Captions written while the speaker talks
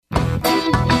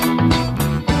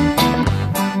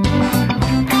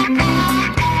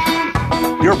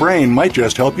brain might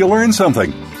just help you learn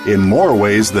something in more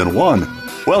ways than one.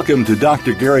 Welcome to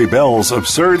Dr. Gary Bell's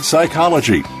Absurd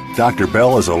Psychology. Dr.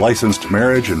 Bell is a licensed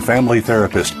marriage and family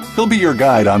therapist. He'll be your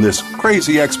guide on this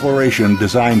crazy exploration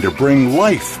designed to bring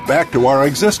life back to our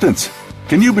existence.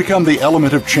 Can you become the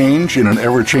element of change in an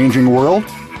ever-changing world?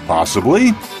 Possibly,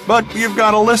 but you've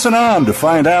got to listen on to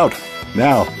find out.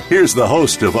 Now, here's the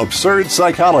host of Absurd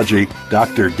Psychology,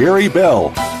 Dr. Gary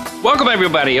Bell. Welcome,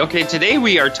 everybody. Okay, today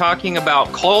we are talking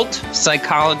about cult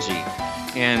psychology.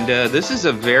 And this is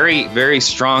a very, very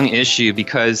strong issue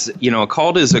because, a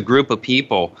cult is a group of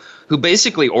people who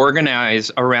basically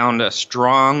organize around a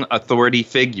strong authority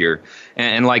figure.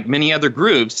 And like many other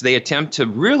groups, they attempt to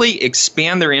really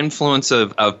expand their influence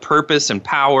of purpose and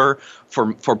power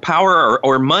for power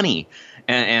or money.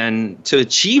 And to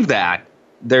achieve that,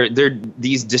 they're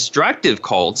these destructive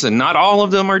cults, and not all of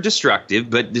them are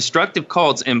destructive, but destructive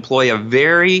cults employ a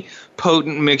very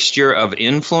potent mixture of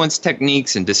influence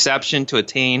techniques and deception to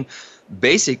attain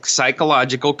basic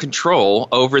psychological control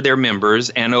over their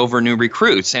members and over new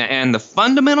recruits. And the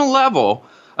fundamental level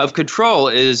of control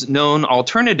is known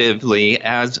alternatively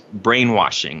as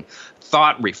brainwashing,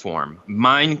 thought reform,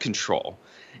 mind control.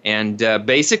 And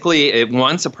basically,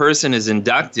 once a person is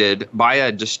inducted by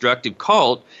a destructive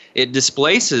cult, it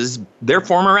displaces their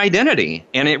former identity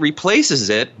and it replaces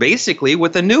it basically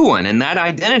with a new one. And that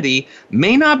identity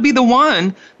may not be the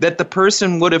one that the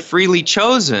person would have freely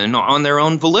chosen on their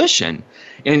own volition.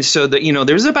 And so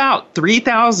there's about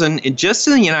 3,000, just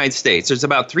in the United States, there's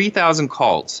about 3,000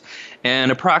 cults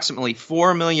and approximately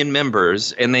 4 million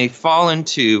members, and they fall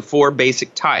into four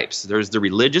basic types. There's the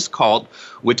religious cult,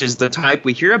 which is the type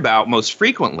we hear about most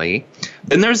frequently.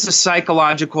 Then there's the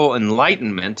psychological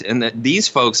enlightenment, and that these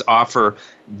folks offer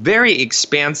very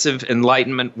expansive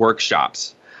enlightenment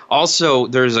workshops. Also,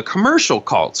 there's a commercial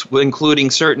cult, including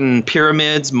certain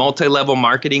pyramids, multi-level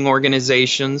marketing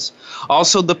organizations.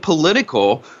 Also, the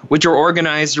political, which are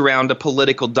organized around a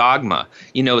political dogma,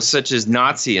 such as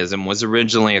Nazism was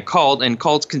originally a cult, and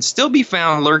cults can still be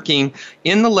found lurking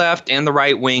in the left and the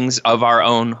right wings of our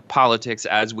own politics,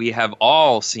 as we have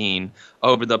all seen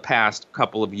over the past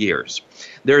couple of years.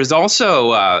 There's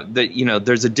also,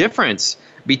 there's a difference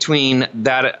between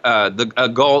that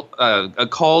a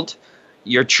cult,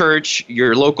 your church,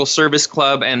 your local service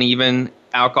club, and even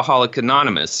Alcoholics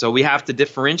Anonymous. So we have to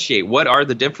differentiate. What are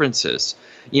the differences?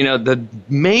 The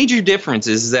major difference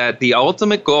is that the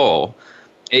ultimate goal,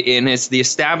 and it's the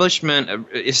established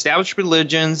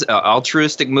religions,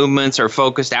 altruistic movements are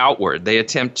focused outward. They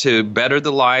attempt to better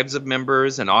the lives of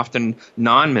members and often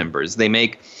non-members. They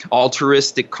make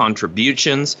altruistic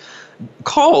contributions.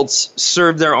 Cults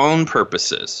serve their own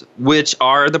purposes, which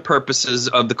are the purposes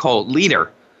of the cult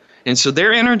leader. And so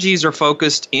their energies are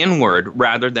focused inward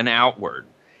rather than outward.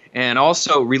 And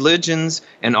also religions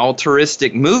and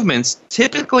altruistic movements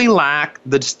typically lack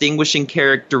the distinguishing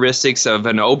characteristics of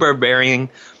an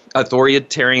overbearing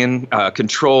authoritarian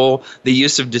control, the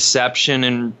use of deception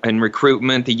and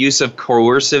recruitment, the use of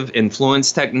coercive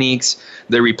influence techniques,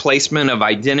 the replacement of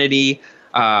identity,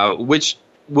 which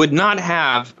would not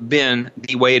have been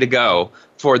the way to go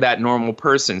for that normal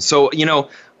person. So,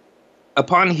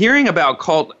 upon hearing about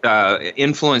cult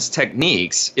influence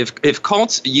techniques, if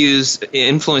cults use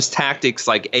influence tactics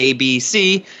like A, B,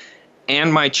 C,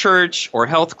 and my church or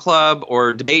health club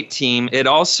or debate team, it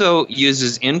also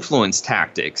uses influence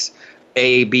tactics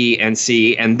A, B, and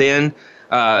C, and then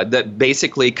that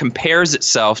basically compares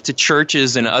itself to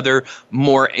churches and other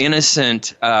more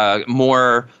innocent,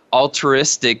 more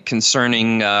altruistic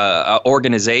concerning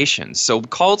organizations. So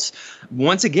cults,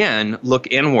 once again, look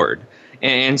inward.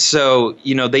 And so,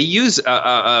 they use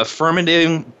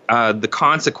affirmating the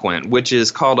consequent, which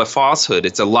is called a falsehood.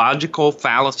 It's a logical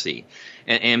fallacy.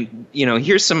 And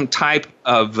here's some type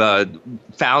of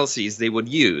fallacies they would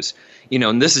use.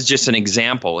 And this is just an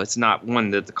example. It's not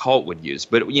one that the cult would use.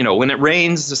 But, when it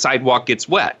rains, the sidewalk gets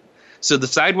wet. So the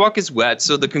sidewalk is wet,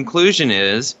 so the conclusion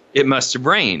is it must have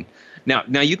rained.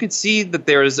 Now you can see that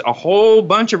there's a whole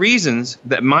bunch of reasons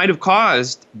that might have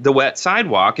caused the wet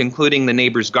sidewalk, including the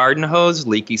neighbor's garden hose,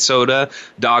 leaky soda,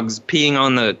 dogs peeing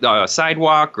on the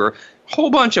sidewalk, or a whole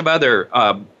bunch of other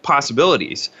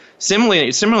possibilities.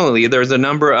 Similarly, there's a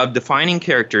number of defining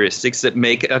characteristics that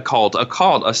make a cult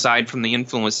aside from the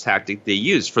influence tactic they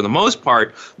use. For the most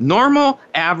part, normal,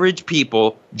 average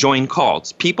people join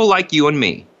cults, people like you and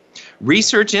me.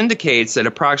 Research indicates that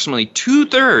approximately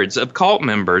 2/3 of cult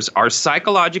members are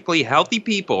psychologically healthy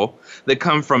people that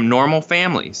come from normal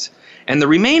families. And the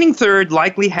remaining third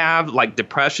likely have like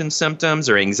depression symptoms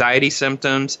or anxiety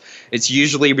symptoms. It's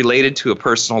usually related to a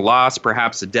personal loss,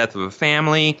 perhaps the death of a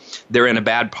family. They're in a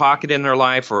bad pocket in their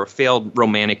life or a failed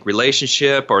romantic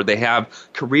relationship, or they have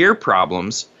career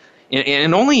problems.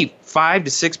 And only 5 to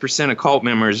 6% of cult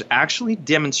members actually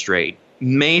demonstrate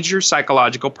major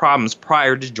psychological problems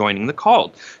prior to joining the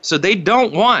cult. So they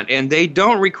don't want and they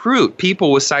don't recruit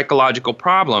people with psychological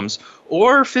problems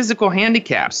or physical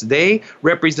handicaps. They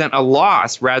represent a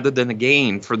loss rather than a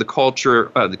gain for the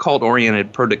culture, the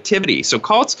cult-oriented productivity. So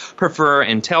cults prefer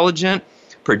intelligent,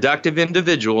 productive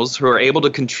individuals who are able to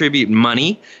contribute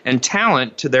money and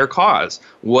talent to their cause,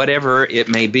 whatever it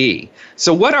may be.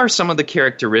 So what are some of the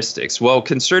characteristics? Well,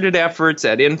 concerted efforts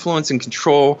at influence and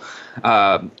control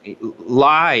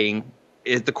lying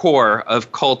at the core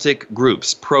of cultic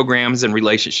groups, programs, and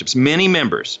relationships. Many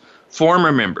members,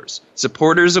 former members,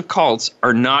 supporters of cults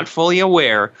are not fully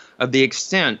aware of the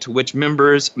extent to which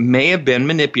members may have been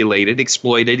manipulated,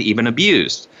 exploited, even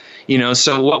abused.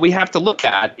 So what we have to look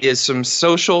at is some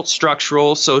social,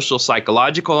 structural, social,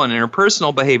 psychological, and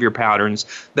interpersonal behavior patterns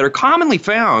that are commonly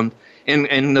found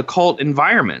in the cult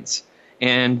environments.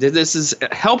 And this is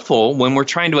helpful when we're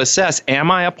trying to assess,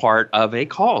 am I a part of a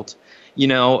cult?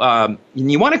 And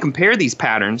you want to compare these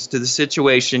patterns to the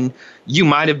situation you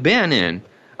might have been in,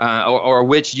 or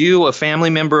which you, a family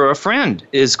member or a friend,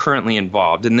 is currently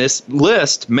involved. And this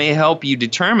list may help you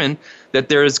determine that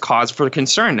there is cause for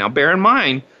concern. Now, bear in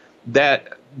mind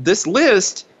that this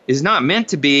list is not meant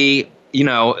to be,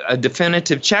 a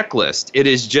definitive checklist. It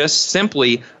is just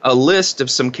simply a list of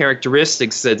some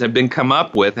characteristics that have been come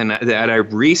up with and that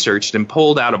I've researched and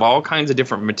pulled out of all kinds of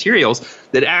different materials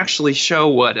that actually show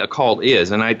what a cult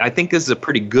is. And I think this is a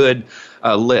pretty good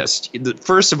list.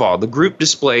 First of all, the group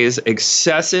displays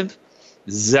excessive,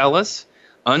 zealous,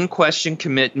 unquestioned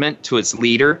commitment to its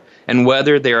leader, and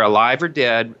whether they're alive or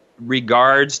dead,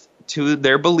 regards to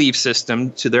their belief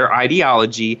system, to their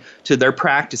ideology, to their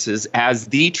practices as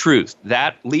the truth.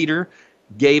 That leader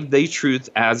gave the truth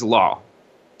as law.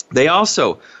 They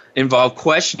also involve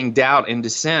questioning, doubt, and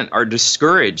dissent, are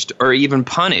discouraged or even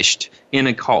punished in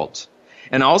a cult.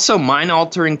 And also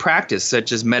mind-altering practice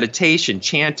such as meditation,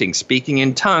 chanting, speaking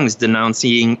in tongues,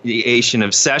 denunciation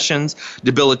of sessions,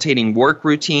 debilitating work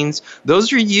routines,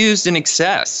 those are used in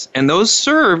excess, and those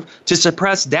serve to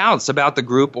suppress doubts about the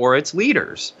group or its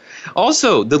leaders.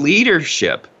 Also, the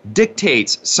leadership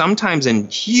dictates, sometimes in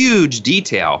huge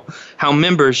detail, how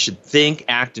members should think,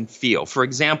 act, and feel. For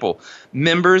example,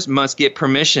 members must get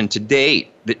permission to date,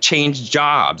 to change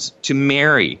jobs, to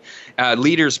marry.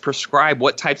 Leaders prescribe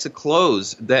what types of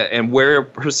clothes and where a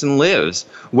person lives,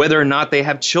 whether or not they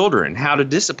have children, how to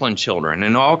discipline children,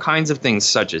 and all kinds of things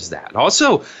such as that.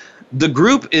 Also, the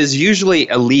group is usually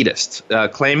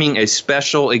elitist, claiming a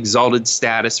special exalted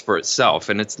status for itself.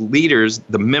 And its leaders,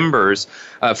 the members,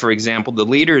 for example, the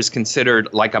leader is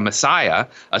considered like a messiah,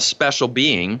 a special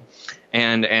being,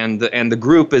 and the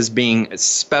group is being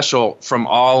special from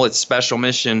all its special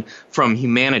mission from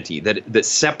humanity that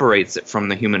separates it from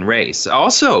the human race.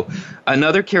 Also,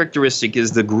 another characteristic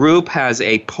is the group has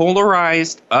a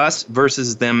polarized us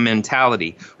versus them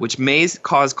mentality, which may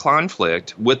cause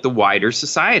conflict with the wider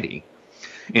society.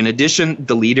 In addition,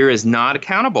 the leader is not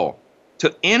accountable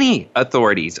to any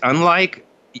authorities, unlike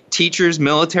teachers,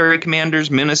 military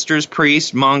commanders, ministers,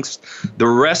 priests, monks, the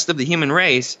rest of the human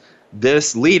race.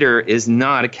 This leader is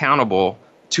not accountable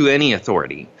to any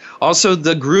authority. Also,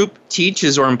 the group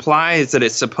teaches or implies that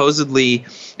its supposedly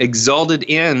exalted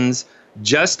ends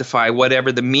justify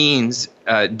whatever the means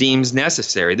deems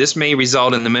necessary. This may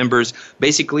result in the members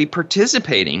basically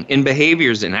participating in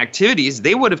behaviors and activities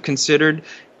they would have considered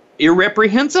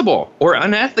irreprehensible or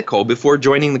unethical before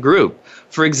joining the group.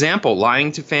 For example,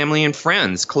 lying to family and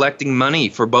friends, collecting money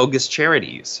for bogus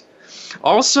charities.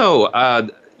 Also,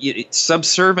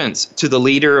 subservience to the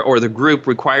leader or the group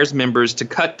requires members to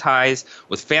cut ties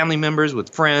with family members, with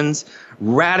friends,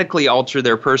 radically alter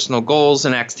their personal goals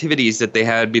and activities that they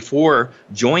had before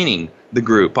joining the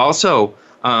group. Also,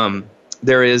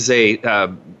 there is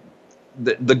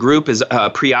the group is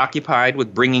preoccupied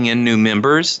with bringing in new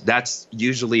members. That's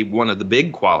usually one of the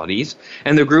big qualities.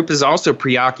 And the group is also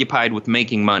preoccupied with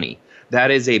making money. That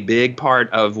is a big part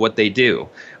of what they do.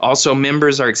 Also,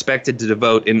 members are expected to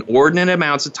devote inordinate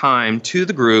amounts of time to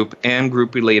the group and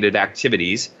group-related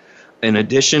activities. In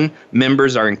addition,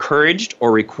 members are encouraged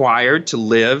or required to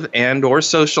live and or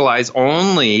socialize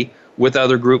only with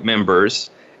other group members.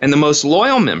 And the most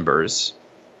loyal members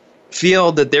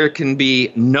feel that there can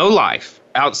be no life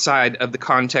outside of the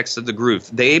context of the group.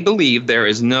 They believe there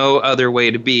is no other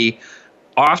way to be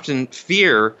often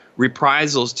fear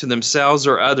reprisals to themselves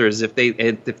or others if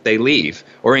they leave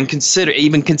or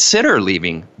even consider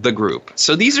leaving the group.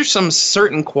 So these are some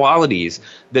certain qualities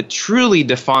that truly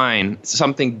define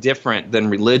something different than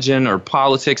religion or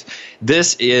politics.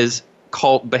 This is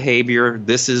cult behavior.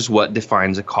 This is what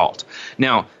defines a cult.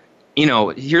 Now,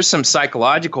 here's some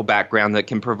psychological background that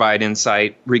can provide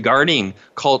insight regarding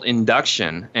cult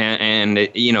induction. And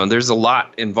there's a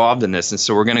lot involved in this. And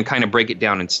so we're going to kind of break it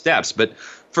down in steps. But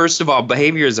first of all,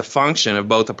 behavior is a function of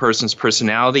both a person's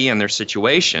personality and their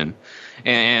situation.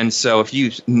 And so if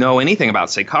you know anything about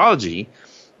psychology,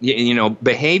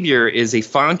 behavior is a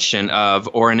function of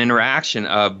or an interaction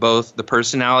of both the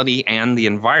personality and the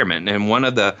environment. And one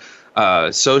of the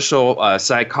social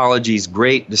psychology's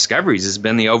great discoveries has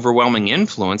been the overwhelming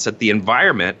influence that the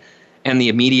environment and the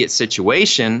immediate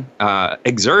situation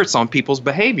exerts on people's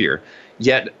behavior.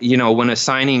 Yet, when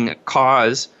assigning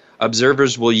cause,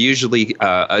 observers will usually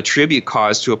attribute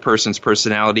cause to a person's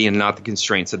personality and not the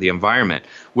constraints of the environment.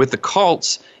 With the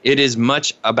cults, it is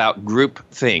much about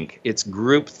groupthink. It's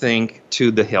groupthink to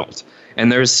the hilt.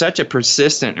 And there is such a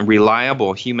persistent and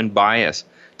reliable human bias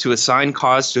to assign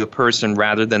cause to a person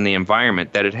rather than the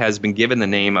environment that it has been given the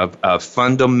name of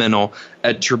fundamental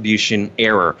attribution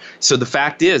error. So the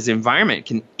fact is, the environment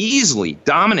can easily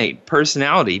dominate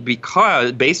personality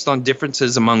because based on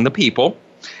differences among the people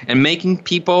and making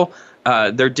people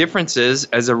their differences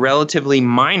as a relatively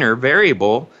minor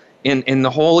variable in the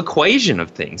whole equation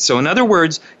of things. So in other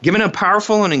words, given a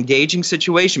powerful and engaging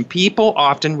situation, people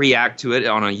often react to it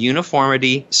on a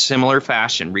uniformity, similar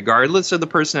fashion, regardless of the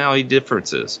personality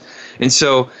differences. And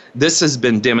so this has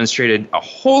been demonstrated a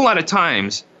whole lot of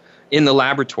times in the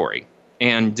laboratory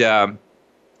and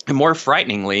more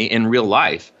frighteningly in real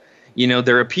life.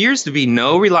 There appears to be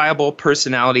no reliable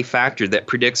personality factor that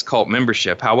predicts cult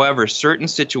membership. However, certain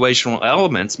situational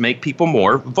elements make people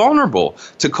more vulnerable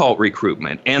to cult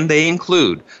recruitment. And they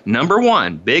include, number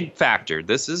one, big factor,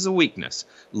 this is a weakness,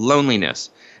 loneliness,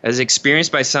 as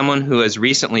experienced by someone who has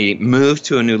recently moved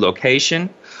to a new location.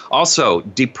 Also,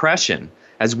 depression,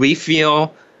 as we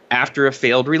feel after a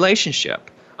failed relationship.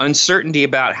 Uncertainty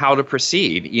about how to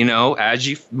proceed, as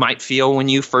you might feel when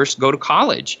you first go to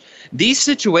college. These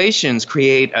situations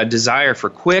create a desire for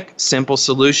quick, simple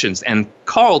solutions, and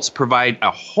cults provide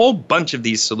a whole bunch of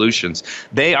these solutions.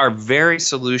 They are very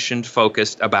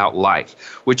solution-focused about life,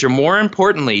 which are more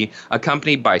importantly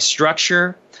accompanied by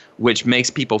structure, which makes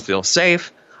people feel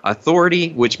safe,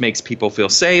 authority, which makes people feel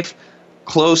safe,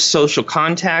 close social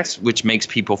contacts, which makes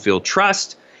people feel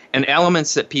trust, and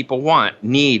elements that people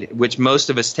need, which most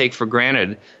of us take for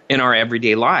granted in our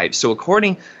everyday lives. So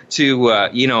according to,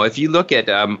 if you look at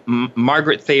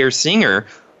Margaret Thayer Singer,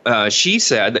 she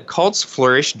said that cults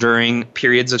flourish during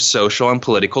periods of social and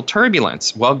political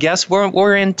turbulence. Well, guess what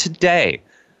we're in today?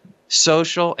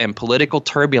 Social and political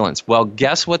turbulence. Well,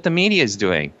 guess what the media is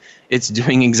doing? It's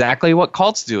doing exactly what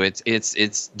cults do.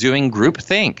 It's doing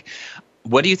groupthink.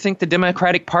 What do you think the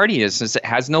Democratic Party is since it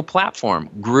has no platform?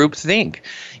 Groupthink.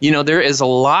 There is a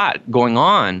lot going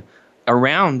on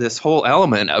around this whole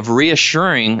element of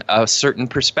reassuring a certain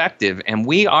perspective. And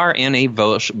we are in a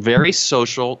very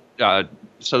socially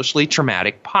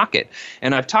traumatic pocket.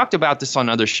 And I've talked about this on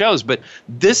other shows, but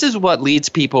this is what leads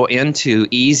people into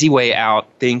easy way out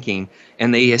thinking,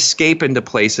 and they escape into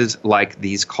places like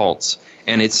these cults.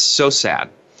 And it's so sad.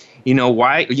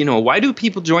 Why do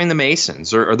people join the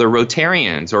Masons or the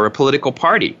Rotarians or a political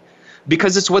party?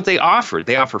 Because it's what they offer.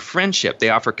 They offer friendship. They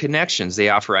offer connections. They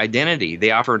offer identity.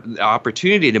 They offer the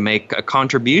opportunity to make a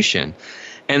contribution.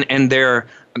 And they're,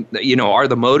 are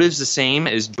the motives the same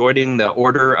as joining the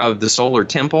Order of the Solar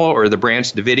Temple or the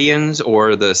Branch Davidians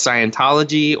or the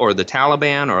Scientology or the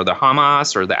Taliban or the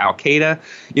Hamas or the Al-Qaeda?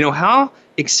 How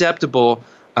acceptable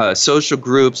social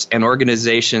groups and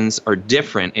organizations are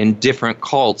different in different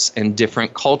cults and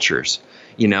different cultures.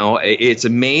 It's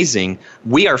amazing.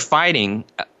 We are fighting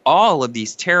all of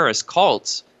these terrorist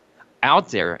cults out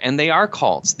there, and they are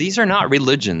cults. These are not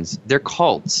religions. They're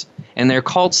cults, and they're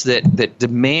cults that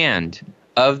demand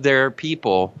of their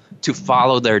people to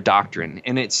follow their doctrine.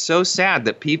 And it's so sad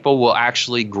that people will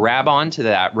actually grab onto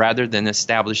that rather than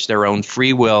establish their own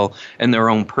free will and their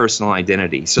own personal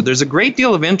identity. So there's a great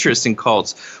deal of interest in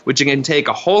cults, which can take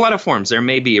a whole lot of forms. There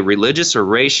may be a religious or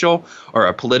racial or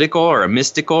a political or a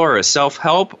mystical or a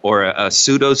self-help or a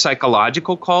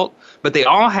pseudo-psychological cult. but they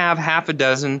all have half a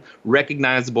dozen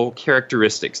recognizable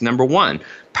characteristics. Number one,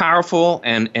 powerful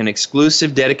and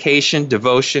exclusive dedication,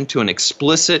 devotion to an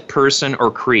explicit person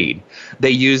or creed.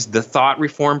 They use the thought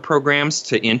reform programs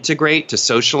to integrate, to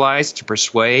socialize, to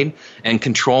persuade, and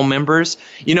control members.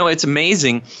 You know, it's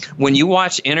amazing when you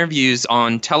watch interviews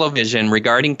on television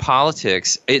regarding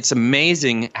politics, it's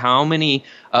amazing how many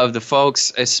of the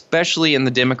folks, especially in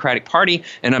the Democratic Party,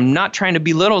 and I'm not trying to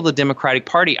belittle the Democratic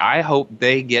Party, I hope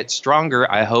they get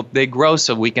stronger, I hope they grow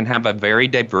so we can have a very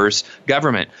diverse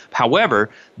government. However,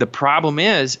 the problem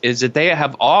is that they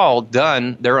have all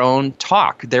done their own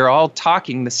talk. They're all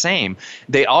talking the same.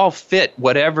 They all fit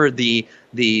whatever the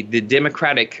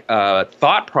Democratic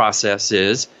thought process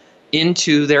is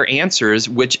into their answers,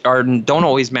 which don't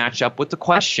always match up with the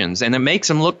questions, and it makes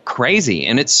them look crazy.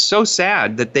 And it's so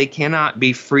sad that they cannot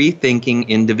be free-thinking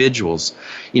individuals,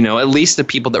 you know, at least the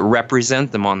people that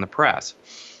represent them on the press.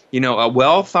 You know, a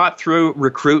well-thought-through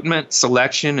recruitment,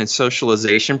 selection, and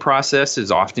socialization process is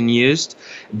often used.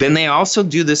 Then they also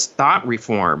do this thought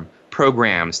reform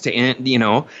programs to, you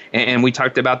know, and we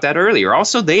talked about that earlier.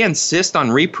 Also, they insist on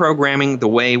reprogramming the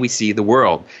way we see the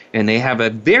world, and they have a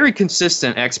very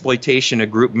consistent exploitation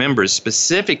of group members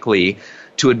specifically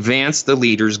to advance the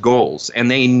leader's goals,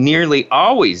 and they nearly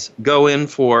always go in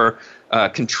for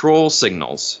control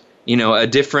signals. You know, a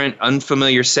different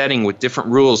unfamiliar setting with different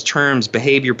rules, terms,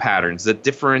 behavior patterns that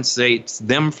differentiates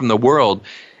them from the world,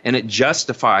 and it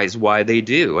justifies why they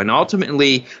do. And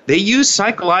ultimately, they use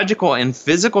psychological and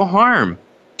physical harm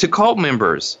to cult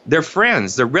members, their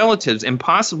friends, their relatives, and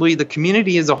possibly the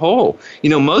community as a whole.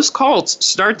 You know, most cults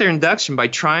start their induction by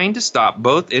trying to stop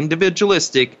both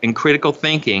individualistic and critical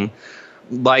thinking,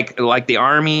 like the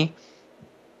army.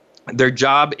 Their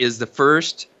job is the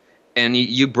first, and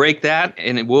you break that,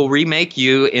 and it will remake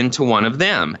you into one of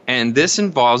them. And this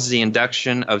involves the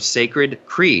induction of sacred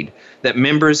creed that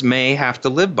members may have to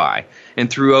live by. And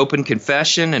through open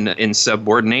confession and in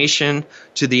subordination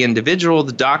to the individual,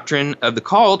 the doctrine of the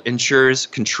cult ensures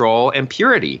control and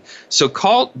purity. So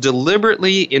cult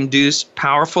deliberately induce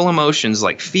powerful emotions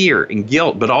like fear and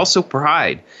guilt, but also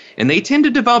pride. And they tend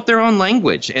to develop their own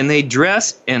language, and they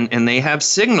dress and they have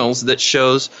signals that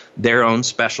shows their own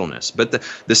specialness. But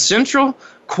the central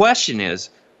question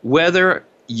is whether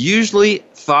usually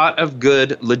thought of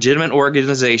good, legitimate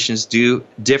organizations do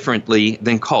differently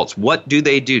than cults. What do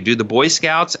they do? Do the Boy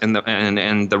Scouts and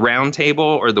the Round Table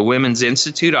or the Women's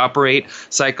Institute operate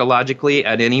psychologically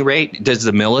at any rate? Does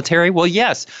the military? Well,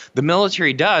 yes, the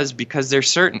military does, because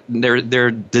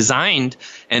they're designed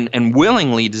and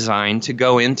willingly designed to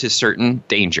go into certain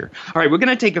danger. All right, we're going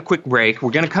to take a quick break.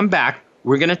 We're going to come back.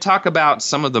 We're going to talk about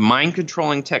some of the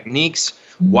mind-controlling techniques,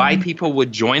 why people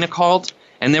would join a cult,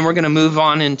 and then we're going to move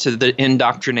on into the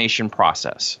indoctrination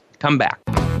process. Come back.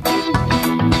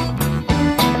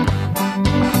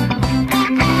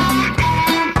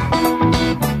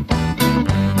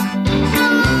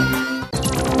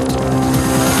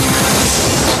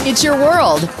 It's your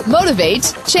world.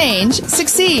 Motivate, change,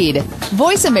 succeed.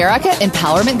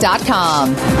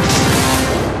 VoiceAmericaEmpowerment.com.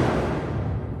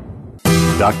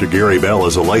 Dr. Gary Bell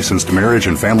is a licensed marriage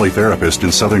and family therapist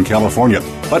in Southern California,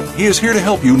 but he is here to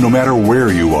help you no matter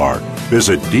where you are.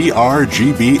 Visit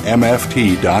drgbmft.com.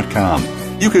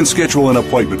 You can schedule an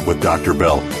appointment with Dr.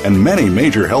 Bell, and many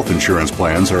major health insurance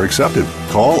plans are accepted.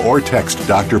 Call or text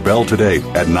Dr. Bell today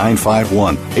at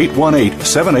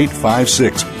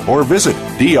 951-818-7856 or visit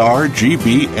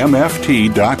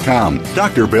drgbmft.com.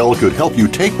 Dr. Bell could help you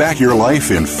take back your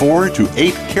life in 4 to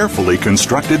 8 carefully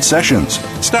constructed sessions.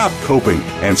 Stop coping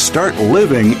and start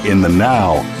living in the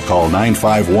now. Call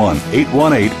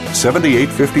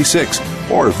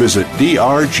 951-818-7856 or visit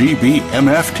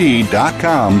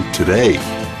drgbmft.com today.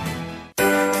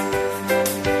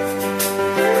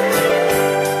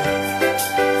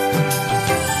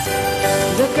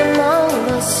 Look among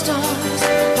the stars,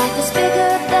 life is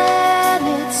bigger than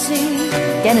it seems.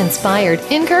 Get inspired,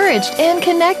 encouraged, and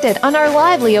connected on our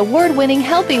lively, award-winning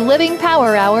Healthy Living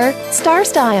Power Hour, Star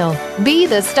Style. Be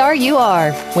the star you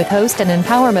are, with host and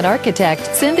empowerment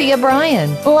architect Cynthia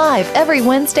Bryan. Live every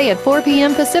Wednesday at 4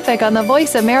 p.m. Pacific on the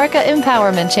Voice America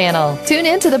Empowerment Channel. Tune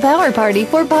in to the Power Party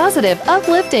for positive,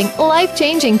 uplifting,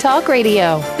 life-changing talk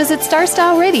radio. Visit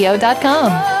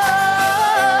StarStyleRadio.com.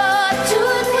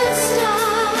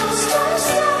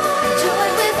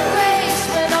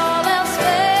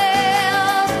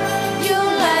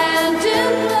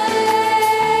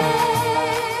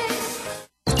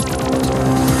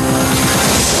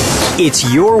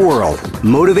 It's your world.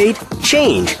 Motivate,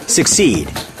 change, succeed.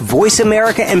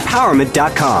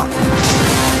 VoiceAmericaEmpowerment.com.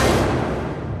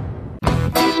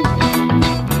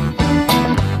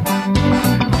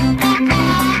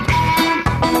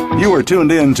 You are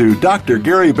tuned in to Dr.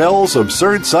 Gary Bell's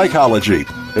Absurd Psychology.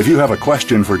 If you have a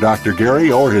question for Dr.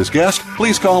 Gary or his guest,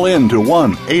 please call in to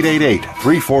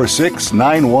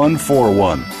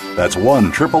 1-888-346-9141. That's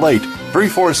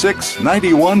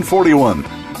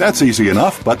 1-888-346-9141. That's easy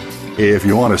enough, but if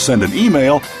you want to send an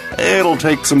email, it'll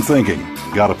take some thinking.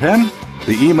 Got a pen?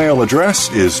 The email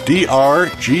address is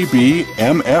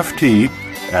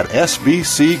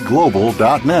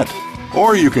drgbmft@sbcglobal.net.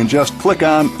 Or you can just click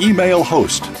on Email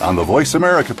Host on the Voice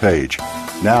America page.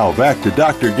 Now back to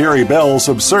Dr. Gary Bell's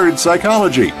Absurd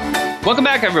Psychology. Welcome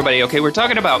back, everybody. Okay, we're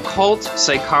talking about cult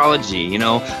psychology. You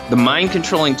know, the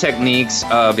mind-controlling techniques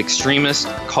of extremist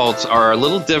cults are a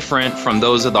little different from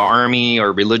those of the army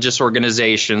or religious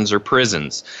organizations or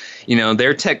prisons. You know,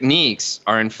 their techniques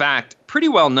are, in fact, pretty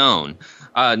well known.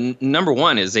 Number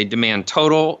one is they demand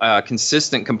total,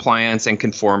 consistent compliance and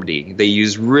conformity. They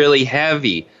use really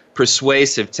heavy,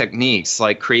 persuasive techniques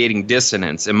like creating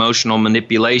dissonance, emotional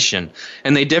manipulation,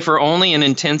 and they differ only in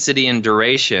intensity and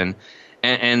duration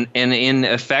and in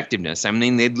effectiveness. I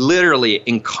mean, they literally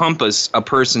encompass a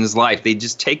person's life. They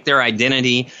just take their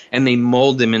identity and they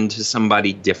mold them into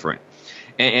somebody different.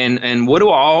 And what do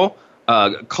all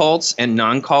cults and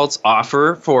non-cults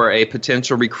offer for a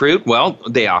potential recruit? Well,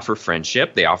 they offer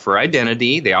friendship, they offer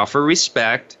identity, they offer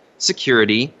respect,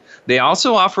 security. They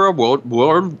also offer a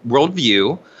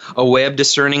worldview, a way of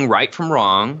discerning right from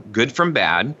wrong, good from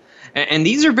bad. And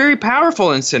these are very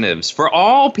powerful incentives for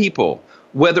all people,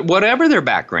 whatever their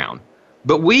background.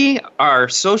 But we are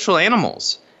social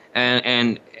animals,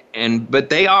 but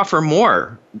they offer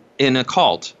more in a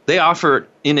cult. They offer,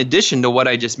 in addition to what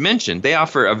I just mentioned, they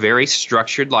offer a very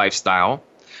structured lifestyle,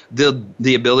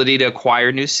 the ability to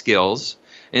acquire new skills,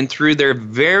 and through their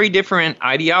very different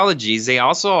ideologies, they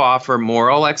also offer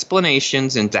moral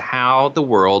explanations into how the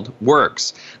world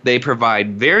works. They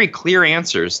provide very clear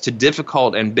answers to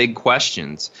difficult and big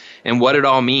questions and what it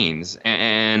all means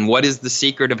and what is the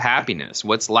secret of happiness,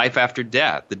 what's life after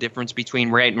death, the difference between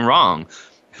right and wrong,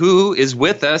 who is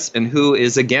with us and who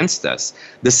is against us,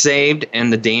 the saved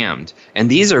and the damned. And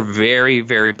these are very,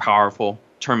 very powerful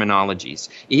terminologies.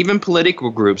 Even political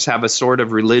groups have a sort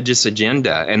of religious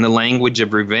agenda and the language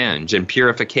of revenge and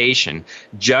purification,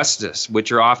 justice,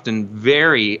 which are often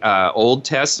very Old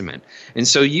Testament. And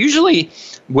so usually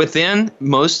within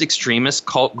most extremist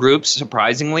cult groups,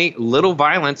 surprisingly, little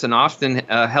violence and often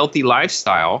a healthy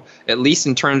lifestyle, at least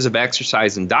in terms of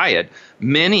exercise and diet.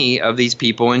 Many of these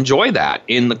people enjoy that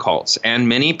in the cults, and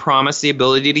many promise the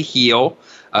ability to heal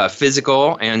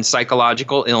physical and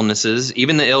psychological illnesses,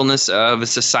 even the illness of a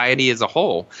society as a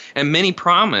whole. And many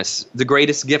promise the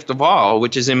greatest gift of all,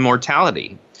 which is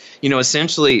immortality. You know,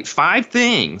 essentially 5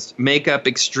 things make up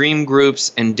extreme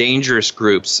groups and dangerous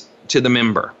groups to the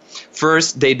member.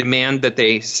 First, they demand that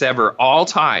they sever all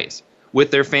ties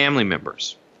with their family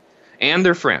members and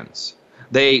their friends.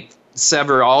 They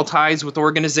sever all ties with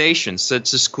organizations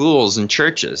such as schools and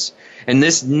churches. And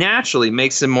this naturally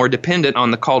makes them more dependent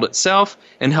on the cult itself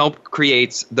and help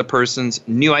creates the person's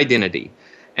new identity.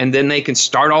 And then they can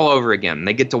start all over again.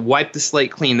 They get to wipe the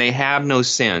slate clean. They have no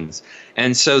sins.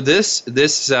 And so this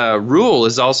rule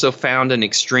is also found in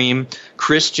extreme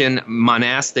Christian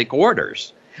monastic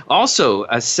orders. Also,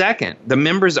 second, the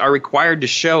members are required to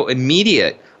show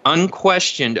immediate,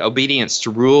 unquestioned obedience to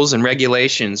rules and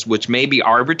regulations which may be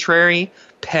arbitrary,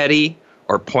 petty,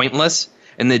 or pointless.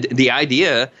 And the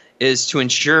idea is to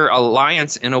ensure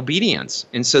alliance and obedience.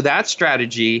 And so that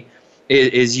strategy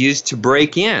is used to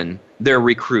break in their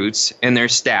recruits and their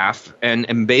staff,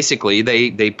 and basically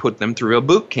they put them through a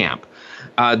boot camp.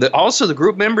 Also, the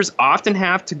group members often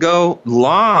have to go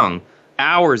long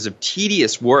hours of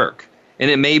tedious work. And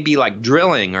it may be like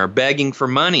drilling or begging for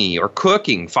money or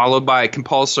cooking, followed by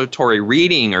compulsory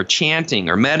reading or chanting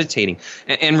or meditating.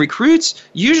 And recruits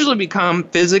usually become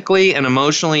physically and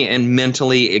emotionally and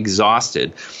mentally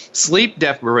exhausted. Sleep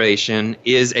deprivation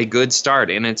is a good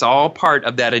start, and it's all part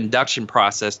of that induction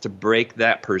process to break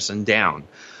that person down.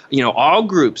 You know, all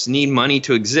groups need money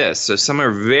to exist, so some are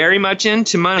very much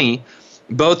into money,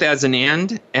 both as an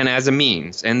end and as a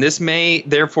means. And this may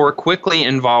therefore quickly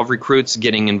involve recruits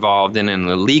getting involved in an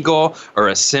illegal or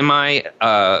a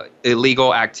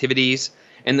semi-illegal activities.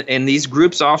 And these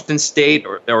groups often state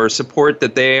or support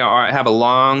that they have a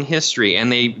long history,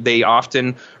 and they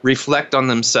often reflect on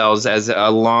themselves as a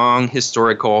long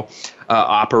historical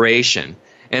operation.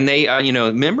 And they,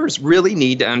 members really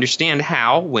need to understand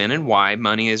how, when, and why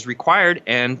money is required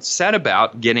and set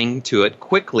about getting to it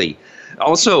quickly.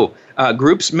 Also,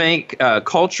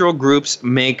 cultural groups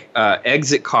make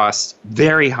exit costs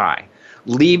very high.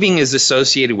 Leaving is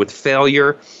associated with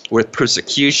failure, with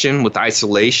persecution, with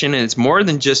isolation, and it's more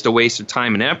than just a waste of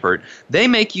time and effort. They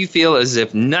make you feel as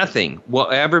if nothing will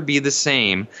ever be the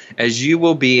same, as you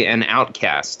will be an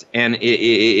outcast. And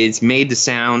it's made to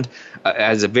sound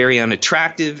as a very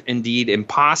unattractive, indeed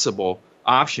impossible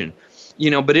option.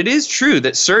 But it is true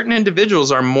that certain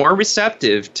individuals are more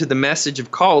receptive to the message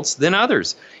of cults than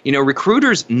others.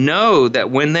 Recruiters know that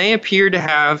when they appear to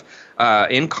have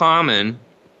in common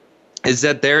is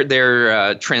that their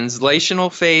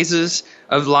translational phases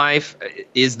of life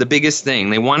is the biggest thing.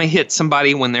 They want to hit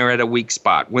somebody when they're at a weak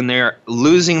spot, when they're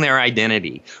losing their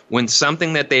identity, when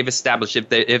something that they've established,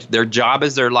 if their job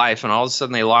is their life and all of a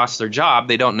sudden they lost their job,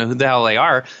 they don't know who the hell they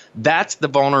are. That's the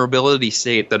vulnerability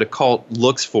state that a cult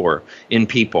looks for in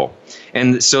people.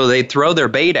 And so they throw their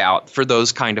bait out for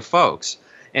those kind of folks.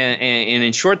 And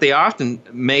in short, they often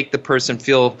make the person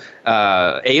feel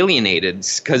alienated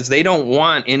because they don't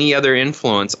want any other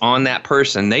influence on that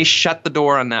person. They shut the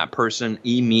door on that person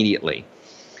immediately.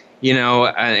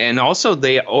 And also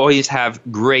they always have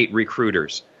great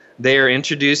recruiters. They are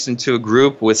introduced into a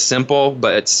group with simple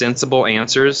but sensible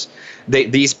answers.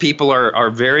 These people are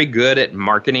very good at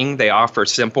marketing. They offer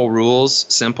simple rules,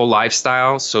 simple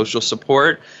lifestyle, social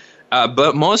support.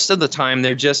 But most of the time,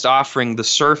 they're just offering the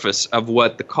surface of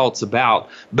what the cult's about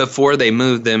before they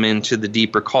move them into the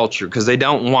deeper culture, because they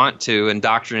don't want to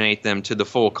indoctrinate them to the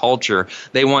full culture.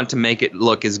 They want to make it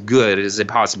look as good as they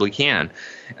possibly can.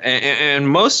 And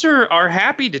most are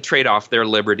happy to trade off their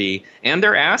liberty and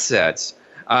their assets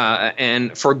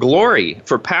and for glory,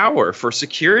 for power, for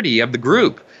security of the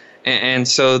group. And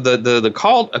so the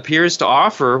cult appears to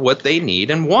offer what they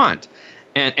need and want.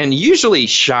 And usually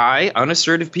shy,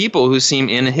 unassertive people who seem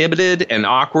inhibited and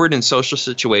awkward in social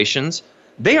situations,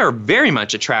 they are very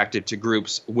much attracted to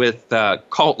groups with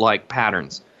cult-like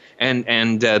patterns.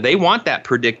 And they want that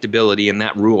predictability and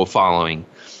that rule following.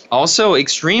 Also,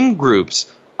 extreme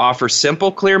groups offer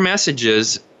simple, clear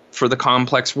messages for the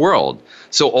complex world.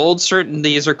 So old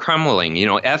certainties are crumbling.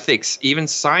 Ethics, even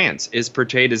science, is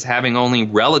portrayed as having only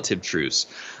relative truths.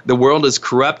 The world is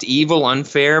corrupt, evil,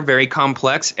 unfair, very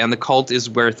complex, and the cult is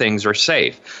where things are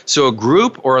safe. So a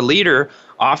group or a leader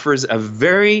offers a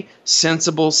very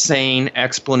sensible, sane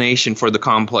explanation for the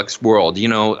complex world.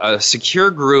 A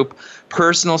secure group,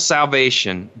 personal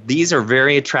salvation, these are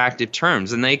very attractive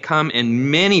terms, and they come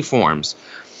in many forms.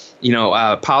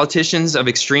 Politicians of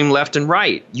extreme left and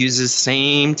right uses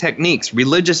same techniques.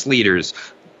 Religious leaders,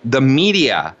 the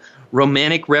media,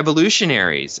 romantic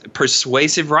revolutionaries,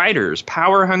 persuasive writers,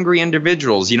 power-hungry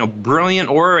individuals, brilliant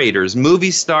orators,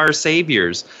 movie star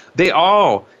saviors. They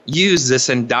all use this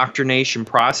indoctrination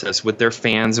process with their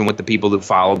fans and with the people who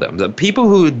follow them. The people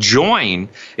who join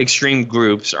extreme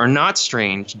groups are not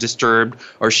strange, disturbed,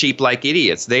 or sheep-like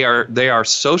idiots. They are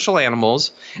social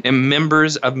animals and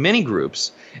members of many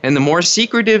groups. And the more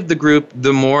secretive the group,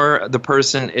 the more the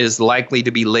person is likely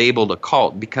to be labeled a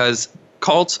cult, because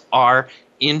cults are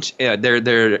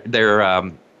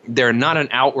they're not an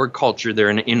outward culture, they're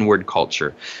an inward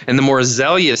culture. And the more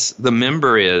zealous the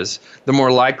member is, the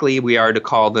more likely we are to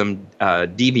call them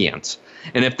deviants.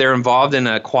 And if they're involved in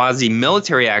a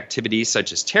quasi-military activity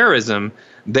such as terrorism,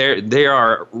 they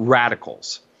are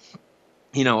radicals.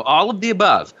 All of the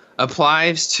above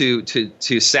applies to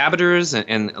saboteurs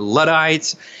and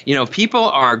Luddites. People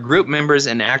are group members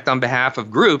and act on behalf of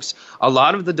groups. A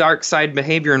lot of the dark side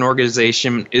behavior in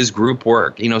organization is group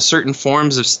work. Certain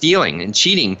forms of stealing and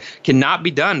cheating cannot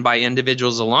be done by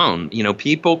individuals alone.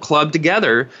 People club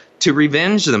together to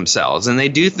revenge themselves, and they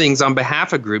do things on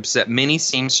behalf of groups that many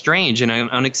seem strange and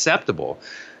unacceptable.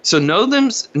 So no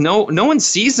one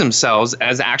sees themselves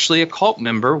as actually a cult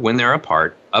member when they're a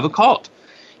part of a cult.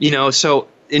 So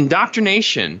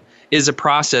indoctrination is a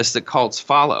process that cults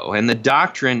follow, and the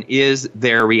doctrine is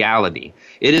their reality.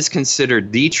 It is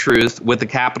considered the truth with a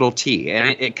capital T,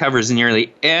 and it covers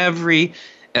nearly every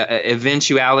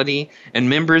eventuality, and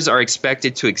members are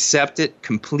expected to accept it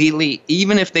completely,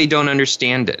 even if they don't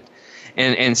understand it.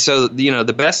 And so,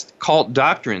 the best cult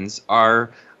doctrines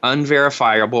are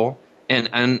unverifiable and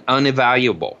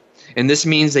unevaluable. And this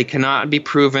means they cannot be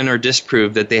proven or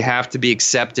disproved, that they have to be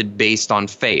accepted based on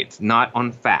faith, not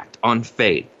on fact, on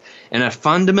faith. And a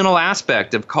fundamental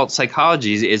aspect of cult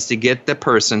psychology is to get the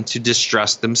person to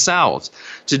distrust themselves,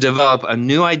 to develop a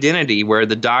new identity where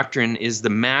the doctrine is the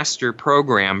master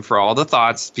program for all the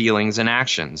thoughts, feelings, and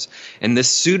actions. And this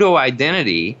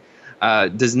pseudo-identity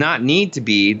does not need to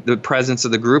be the presence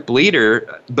of the group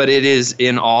leader, but it is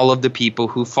in all of the people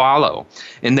who follow.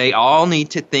 And they all need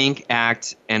to think,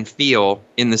 act, and feel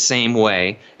in the same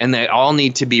way, and they all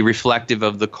need to be reflective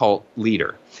of the cult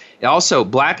leader. Also,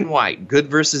 black and white, good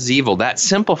versus evil, that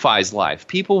simplifies life.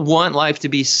 People want life to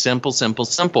be simple, simple,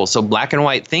 simple. So black and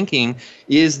white thinking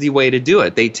is the way to do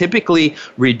it. They typically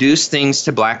reduce things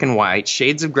to black and white.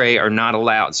 Shades of gray are not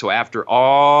allowed. So after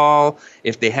all,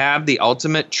 if they have the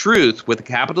ultimate truth with a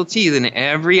capital T, then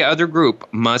every other group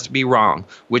must be wrong,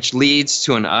 which leads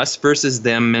to an us versus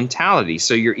them mentality.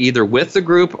 So you're either with the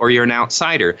group or you're an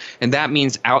outsider. And that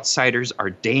means outsiders are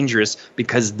dangerous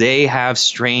because they have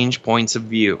strange points of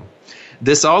view.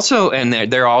 This also, and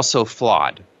they're also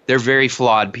flawed. They're very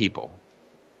flawed people.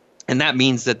 And that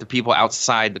means that the people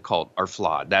outside the cult are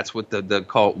flawed. That's what the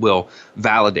cult will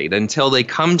validate. Until they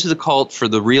come to the cult for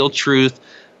the real truth,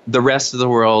 the rest of the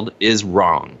world is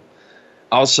wrong.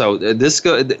 Also, this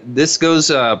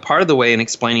goes part of the way in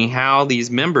explaining how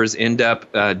these members end up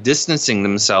distancing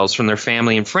themselves from their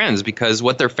family and friends, because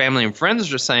what their family and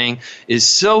friends are saying is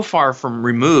so far from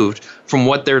removed from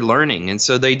what they're learning. And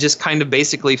so they just kind of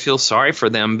basically feel sorry for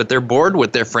them, but they're bored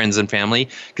with their friends and family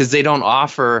because they don't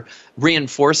offer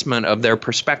reinforcement of their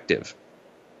perspective.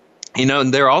 You know,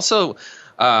 and they're also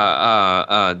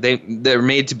they're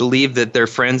made to believe that their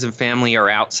friends and family are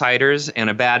outsiders and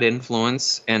a bad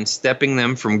influence and stepping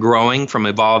them from growing, from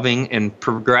evolving, and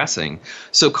progressing.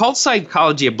 So cult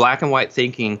psychology of black and white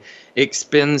thinking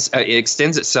extends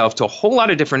itself to a whole lot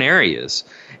of different areas.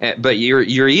 But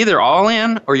you're either all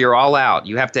in or you're all out.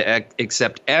 You have to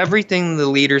accept everything the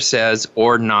leader says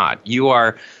or not. You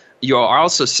are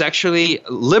also sexually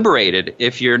liberated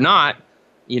if you're not.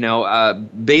 You know,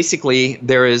 basically,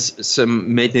 there is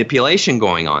some manipulation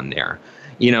going on there.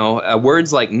 You know,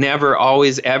 words like never,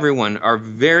 always, everyone are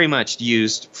very much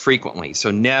used frequently. So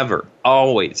never,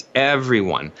 always,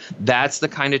 everyone. That's the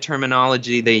kind of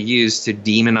terminology they use to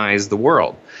demonize the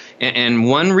world. And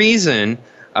one reason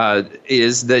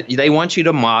is that they want you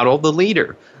to model the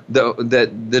leader.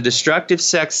 The destructive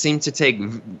sects seem to take,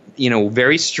 you know,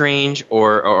 very strange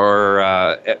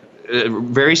or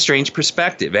very strange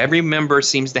perspective. Every member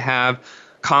seems to have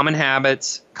common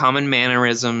habits, common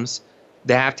mannerisms.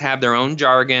 They have to have their own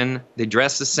jargon. They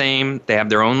dress the same. They have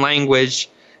their own language.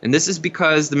 And this is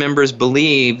because the members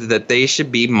believe that they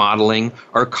should be modeling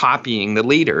or copying the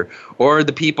leader. Or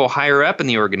the people higher up in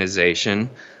the organization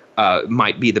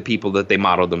might be the people that they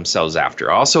model themselves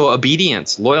after. Also,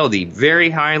 obedience, loyalty, very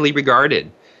highly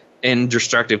regarded in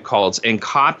destructive cults, and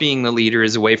copying the leader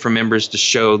is a way for members to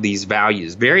show these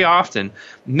values. Very often,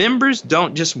 members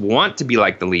don't just want to be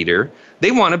like the leader, they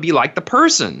want to be like the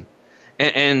person.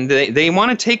 And they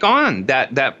want to take on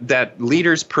that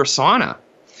leader's persona.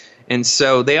 And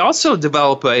so they also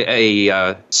develop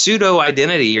a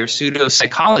pseudo-identity or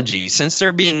pseudo-psychology. Since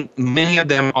many of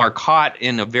them are caught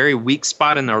in a very weak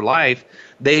spot in their life,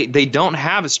 they don't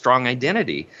have a strong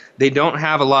identity. They don't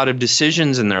have a lot of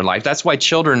decisions in their life. That's why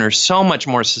children are so much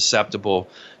more susceptible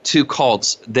to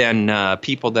cults than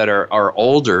people that are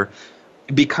older,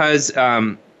 because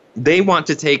they want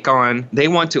to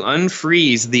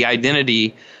unfreeze the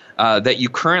identity that you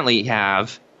currently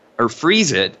have, or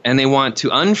freeze it, and they want to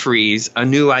unfreeze a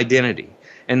new identity.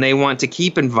 And they want to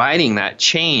keep inviting that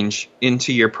change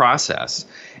into your process.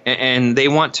 And they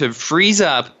want to freeze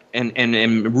up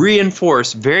and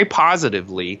reinforce very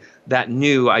positively that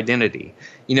new identity.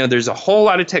 You know, there's a whole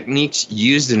lot of techniques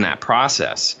used in that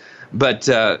process. But,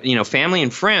 you know, family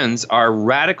and friends are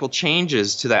radical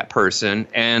changes to that person,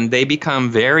 and they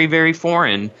become very, very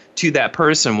foreign to that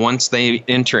person once they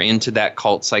enter into that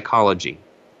cult psychology.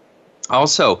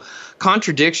 Also,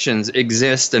 contradictions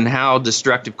exist in how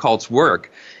destructive cults work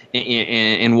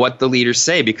in what the leaders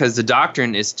say, because the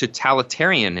doctrine is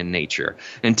totalitarian in nature.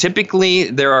 And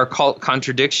typically there are cult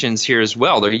contradictions here as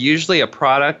well. They're usually a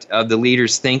product of the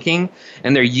leader's thinking,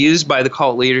 and they're used by the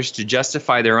cult leaders to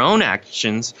justify their own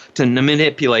actions to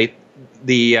manipulate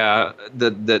the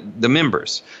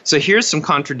members. So here's some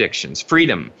contradictions.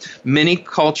 Freedom. Many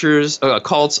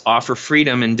cults offer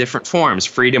freedom in different forms.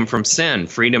 Freedom from sin,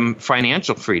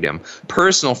 financial freedom,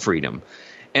 personal freedom.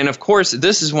 And of course,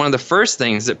 this is one of the first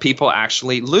things that people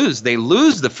actually lose. They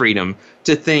lose the freedom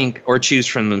to think or choose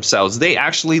for themselves. They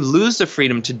actually lose the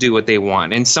freedom to do what they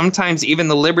want, and sometimes even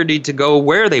the liberty to go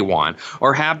where they want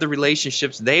or have the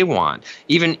relationships they want,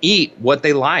 even eat what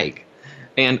they like.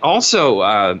 And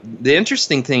also, the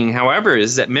interesting thing, however,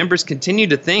 is that members continue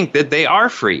to think that they are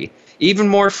free, even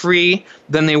more free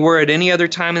than they were at any other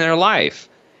time in their life.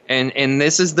 And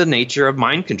this is the nature of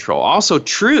mind control. Also,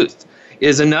 truth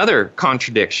is another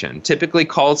contradiction. Typically,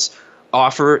 cults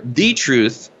offer the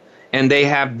truth, and they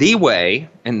have the way.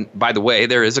 And by the way,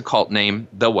 there is a cult named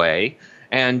The Way.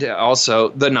 and also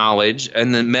the knowledge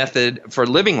and the method for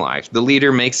living life. The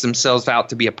leader makes themselves out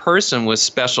to be a person with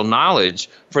special knowledge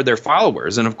for their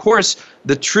followers. And of course,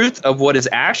 the truth of what is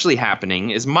actually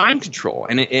happening is mind control,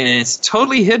 and it's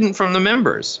totally hidden from the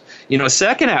members. A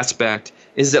second aspect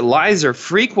is that lies are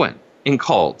frequent in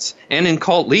cults and in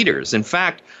cult leaders. In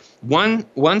fact, one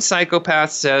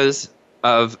psychopath says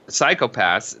of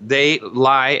psychopaths, they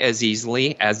lie as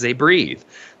easily as they breathe.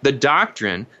 The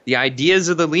doctrine, the ideas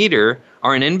of the leader,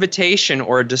 are an invitation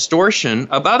or a distortion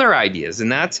of other ideas,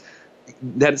 and that's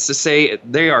to say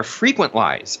they are frequent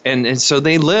lies, and so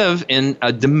they live in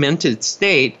a demented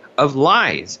state of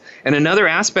lies. And another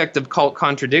aspect of cult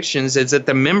contradictions is that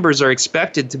the members are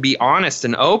expected to be honest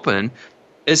and open,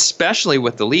 especially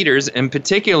with the leaders, and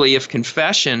particularly if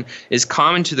confession is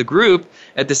common to the group.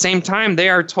 At the same time, they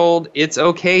are told it's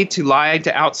okay to lie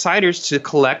to outsiders to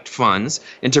collect funds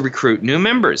and to recruit new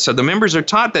members. So the members are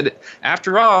taught that,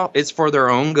 after all, it's for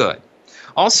their own good.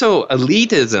 Also,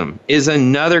 elitism is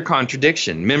another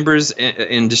contradiction. Members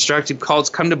in destructive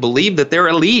cults come to believe that they're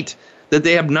elite, that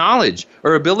they have knowledge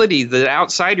or ability that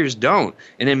outsiders don't.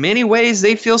 And in many ways,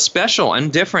 they feel special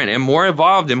and different and more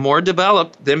evolved and more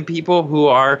developed than people who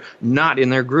are not in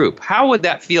their group. How would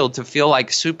that feel, to feel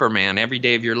like Superman every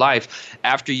day of your life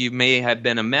after you may have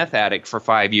been a meth addict for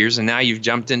 5 years and now you've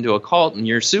jumped into a cult and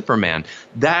you're Superman?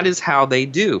 That is how they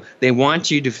do. They want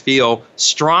you to feel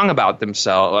strong about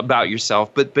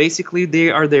yourself, but basically they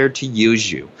are there to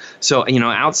use you. So,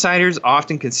 outsiders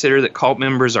often consider that cult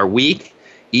members are weak,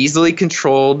 easily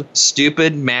controlled,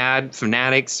 stupid, mad,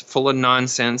 fanatics, full of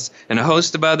nonsense, and a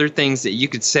host of other things that you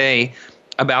could say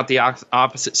about the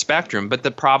opposite spectrum. But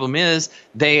the problem is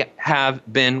they have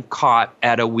been caught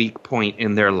at a weak point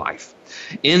in their life.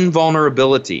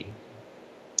 Invulnerability.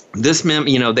 These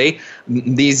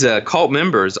cult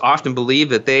members often believe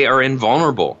that they are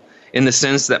invulnerable in the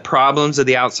sense that problems of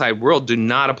the outside world do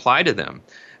not apply to them.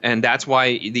 And that's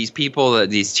why these people,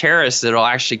 these terrorists that will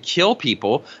actually kill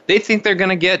people, they think they're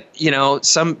going to get,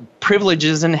 some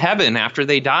privileges in heaven after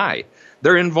they die.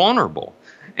 They're invulnerable.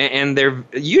 And they're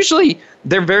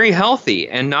very healthy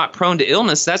and not prone to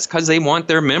illness. That's because they want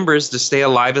their members to stay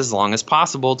alive as long as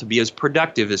possible, to be as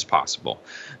productive as possible.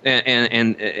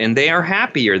 And they are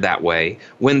happier that way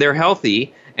when they're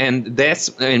healthy. And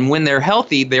when they're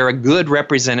healthy, they're a good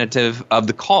representative of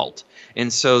the cult.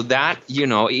 And so that,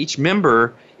 each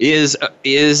member is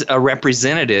a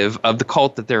representative of the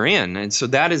cult that they're in. And so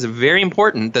that is very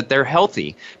important that they're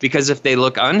healthy, because if they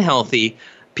look unhealthy,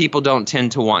 people don't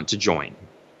tend to want to join.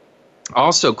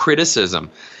 Also, criticism.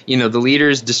 The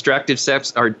leaders' destructive steps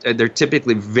they're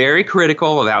typically very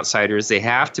critical of outsiders. They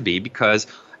have to be, because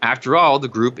after all, the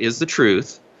group is the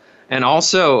truth. And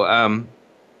also,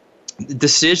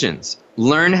 decisions.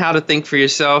 Learn how to think for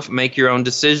yourself, make your own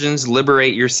decisions,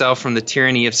 liberate yourself from the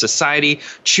tyranny of society,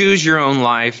 choose your own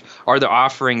life, are the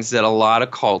offerings that a lot of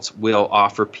cults will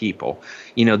offer people.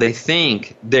 They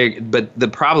think but the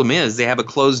problem is they have a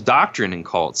closed doctrine in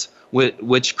cults,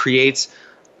 which creates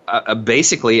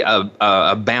basically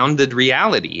a bounded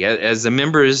reality. As the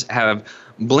members have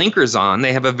blinkers on,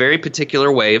 they have a very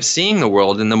particular way of seeing the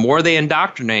world, and the more they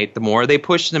indoctrinate, the more they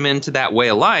push them into that way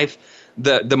of life,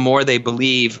 the more they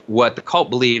believe what the cult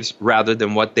believes rather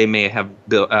than what they may have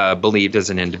believed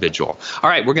as an individual. All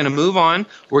right, we're going to move on.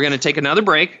 We're going to take another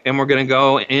break, and we're going to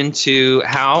go into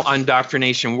how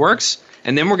indoctrination works,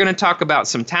 and then we're going to talk about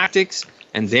some tactics,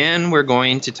 and then we're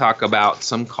going to talk about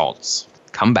some cults.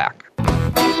 Come back.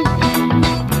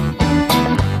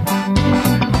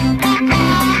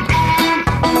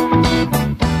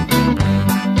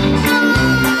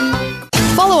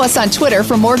 Follow us on Twitter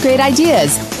for more great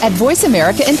ideas at Voice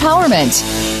America Empowerment.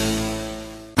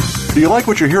 Do you like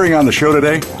what you're hearing on the show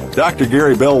today? Dr.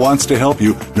 Gary Bell wants to help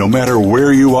you no matter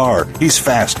where you are. He's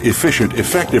fast, efficient,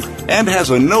 effective, and has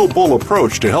a no-bull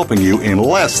approach to helping you in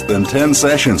less than 10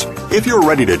 sessions. If you're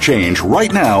ready to change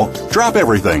right now, drop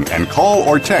everything and call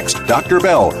or text Dr.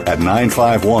 Bell at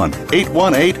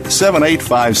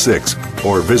 951-818-7856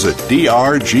 or visit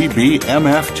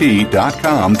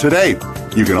drgbmft.com today.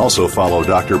 You can also follow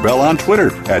Dr. Bell on Twitter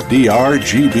at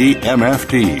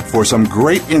drgbmft for some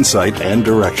great insight and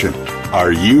direction.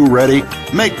 Are you ready?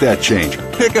 Make that change.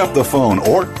 Pick up the phone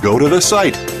or go to the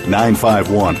site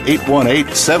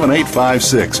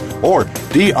 951-818-7856 or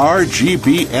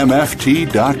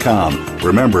drgbmft.com.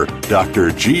 Remember,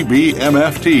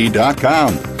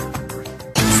 drgbmft.com.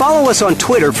 Follow us on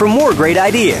Twitter for more great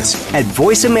ideas at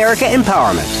Voice America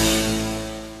Empowerment.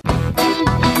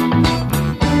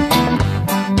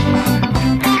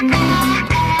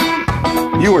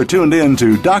 You are tuned in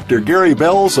to Dr. Gary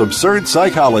Bell's Absurd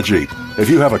Psychology. If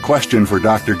you have a question for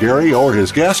Dr. Gary or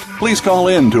his guest, please call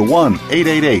in to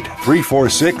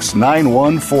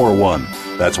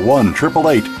 1-888-346-9141. That's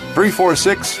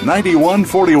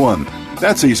 1-888-346-9141.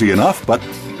 That's easy enough, but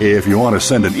if you want to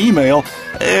send an email,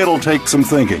 it'll take some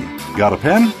thinking. Got a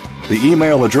pen? The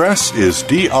email address is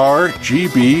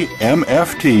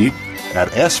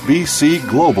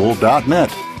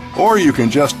drgbmft@sbcglobal.net. Or you can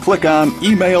just click on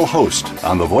Email Host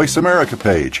on the Voice America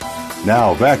page.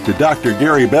 Now back to Dr.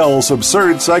 Gary Bell's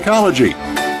Absurd Psychology.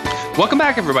 Welcome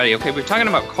back, everybody. Okay, we're talking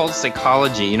about cult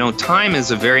psychology. You know, time is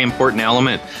a very important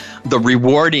element. The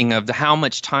rewarding of how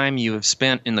much time you have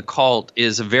spent in the cult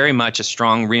is very much a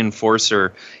strong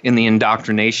reinforcer in the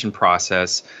indoctrination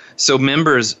process. So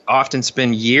members often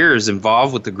spend years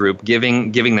involved with the group,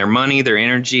 giving their money, their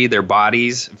energy, their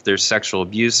bodies, if there's sexual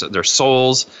abuse, their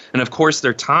souls, and of course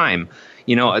their time.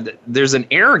 You know, there's an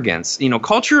arrogance. You know,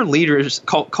 cult leaders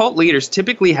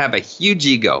typically have a huge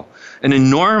ego, an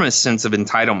enormous sense of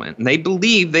entitlement, and they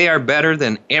believe they are better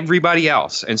than everybody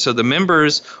else. And so the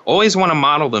members always want to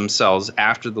model themselves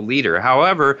after the leader.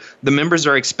 However, the members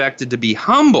are expected to be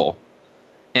humble.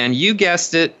 And you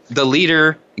guessed it, the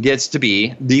leader gets to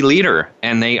be the leader,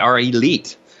 and they are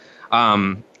elite.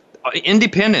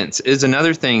 Independence is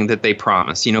another thing that they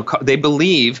promise. You know,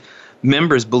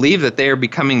 members believe that they are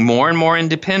becoming more and more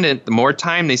independent the more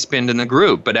time they spend in the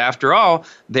group. But after all,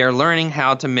 they're learning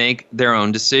how to make their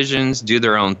own decisions, do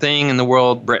their own thing in the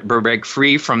world, break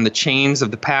free from the chains of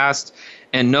the past,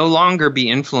 and no longer be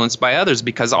influenced by others,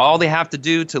 because all they have to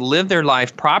do to live their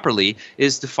life properly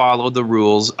is to follow the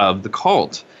rules of the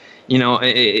cult. You know,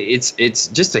 it's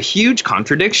just a huge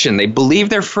contradiction. They believe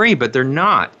they're free, but they're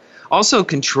not. Also,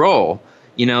 control.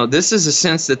 You know, this is a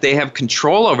sense that they have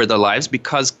control over their lives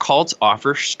because cults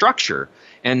offer structure.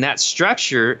 And that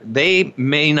structure, they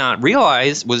may not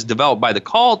realize was developed by the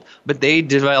cult, but they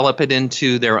develop it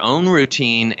into their own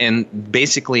routine, and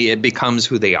basically it becomes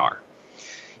who they are.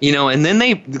 You know, and then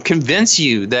they convince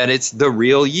you that it's the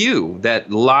real you, that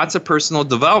lots of personal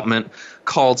development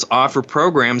cults offer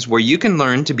programs where you can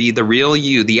learn to be the real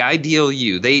you, the ideal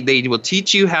you. They will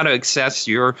teach you how to access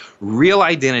your real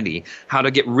identity, how to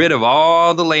get rid of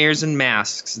all the layers and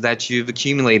masks that you've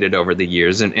accumulated over the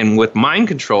years. And with mind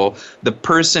control, the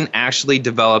person actually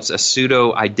develops a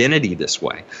pseudo-identity this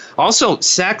way. Also,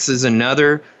 sex is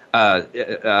another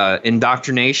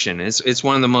indoctrination. It's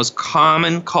one of the most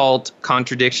common cult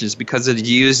contradictions because it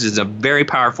is used as a very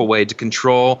powerful way to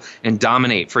control and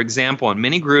dominate. For example, in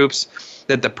many groups,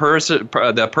 that the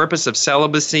purpose of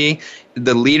celibacy,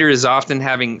 the leader is often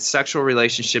having sexual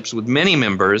relationships with many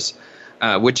members,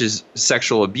 which is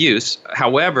sexual abuse.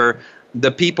 However,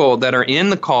 the people that are in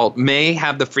the cult may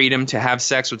have the freedom to have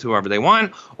sex with whoever they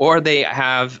want, or they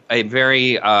have a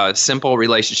very simple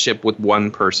relationship with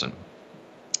one person.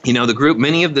 You know, the group,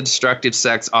 many of the destructive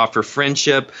sects offer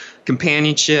friendship,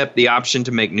 companionship, the option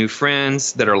to make new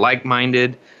friends that are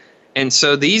like-minded. And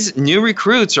so these new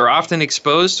recruits are often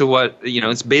exposed to what, you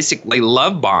know, it's basically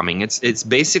love bombing. It's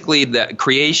basically the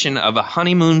creation of a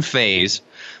honeymoon phase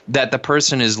that the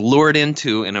person is lured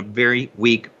into in a very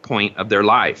weak point of their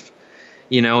life.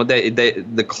 You know,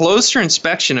 the closer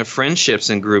inspection of friendships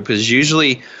in group is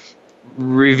usually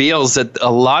reveals that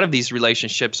a lot of these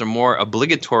relationships are more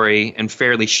obligatory and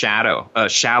fairly shallow.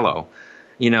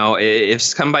 You know, if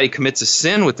somebody commits a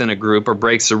sin within a group or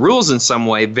breaks the rules in some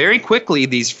way, very quickly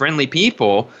these friendly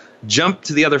people jump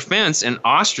to the other fence and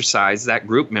ostracize that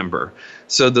group member.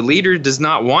 So the leader does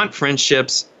not want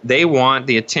friendships. They want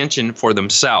the attention for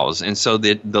themselves. And so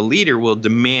the leader will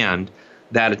demand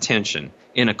that attention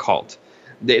in a cult.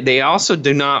 They also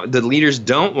the leaders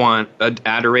don't want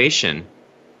adoration.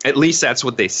 At least that's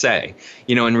what they say.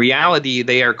 You know, in reality,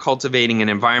 they are cultivating an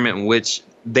environment in which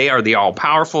they are the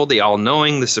all-powerful, the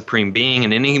all-knowing, the supreme being,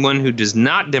 and anyone who does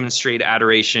not demonstrate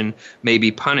adoration may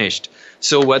be punished.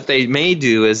 So what they may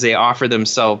do is they offer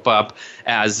themselves up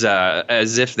as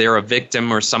if they're a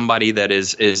victim or somebody that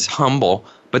is humble,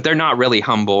 but they're not really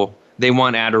humble. They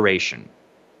want adoration.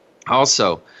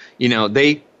 Also, you know,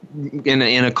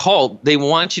 in a cult, they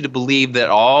want you to believe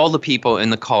that all the people in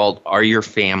the cult are your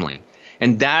family.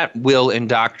 And that will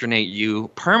indoctrinate you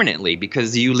permanently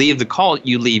because you leave the cult,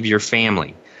 you leave your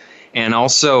family. And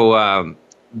also,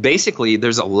 basically,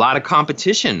 there's a lot of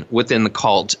competition within the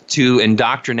cult to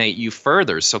indoctrinate you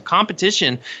further. So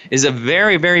competition is a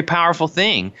very, very powerful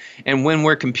thing. And when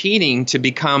we're competing to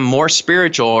become more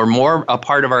spiritual or more a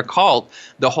part of our cult,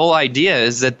 the whole idea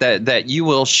is that you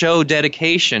will show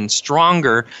dedication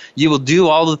stronger. You will do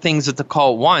all the things that the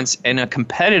cult wants in a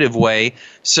competitive way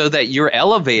so that you're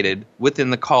elevated within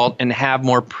the cult and have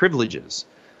more privileges.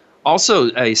 Also,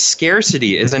 a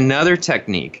scarcity is another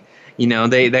technique.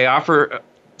 They offer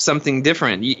something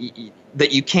different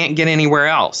that you can't get anywhere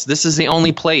else. This is the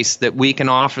only place that we can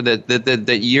offer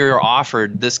that you're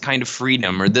offered this kind of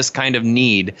freedom or this kind of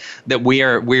need that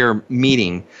we're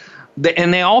meeting.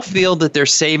 And they all feel that they're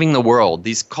saving the world.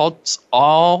 These cults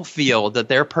all feel that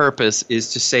their purpose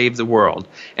is to save the world.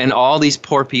 And all these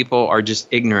poor people are just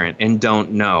ignorant and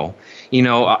don't know.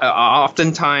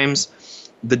 Oftentimes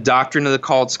the doctrine of the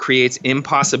cults creates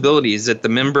impossibilities that the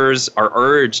members are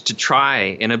urged to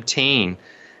try and obtain.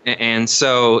 And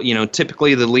so,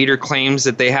 typically the leader claims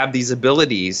that they have these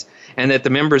abilities and that the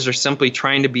members are simply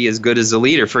trying to be as good as the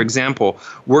leader. For example,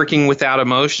 working without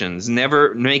emotions,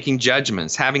 never making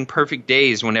judgments, having perfect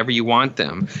days whenever you want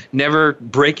them, never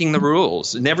breaking the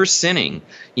rules, never sinning.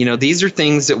 These are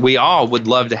things that we all would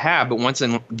love to have, but once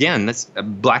again, that's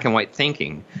black and white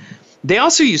thinking. They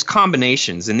also use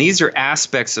combinations, and these are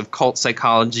aspects of cult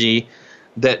psychology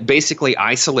that basically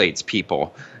isolates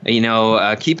people.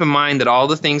 Keep in mind that all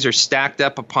the things are stacked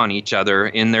up upon each other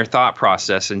in their thought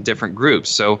process in different groups.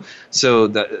 So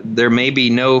there may be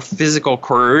no physical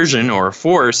coercion or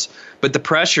force, but the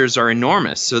pressures are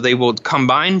enormous. So they will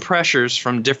combine pressures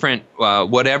from different,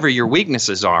 whatever your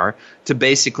weaknesses are, to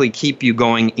basically keep you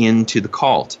going into the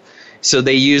cult. So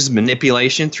they use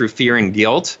manipulation through fear and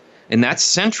guilt, and that's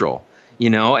central.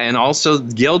 And also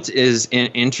guilt is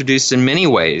introduced in many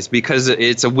ways because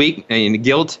it's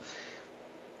guilt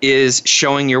is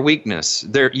showing your weakness,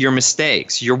 your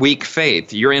mistakes, your weak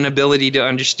faith, your inability to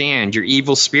understand, your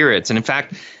evil spirits. And in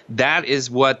fact, that is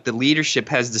what the leadership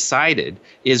has decided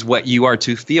is what you are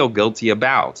to feel guilty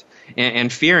about.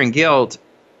 And fear and guilt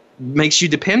makes you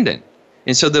dependent.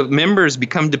 And so the members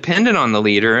become dependent on the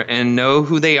leader and know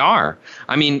who they are.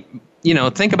 I mean,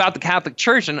 think about the Catholic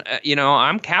Church, and,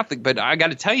 I'm Catholic, but I got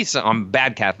to tell you something. I'm a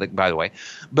bad Catholic, by the way.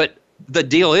 But the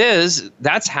deal is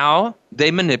that's how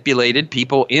they manipulated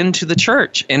people into the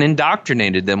church and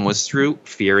indoctrinated them was through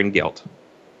fear and guilt.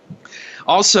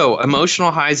 Also,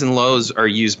 emotional highs and lows are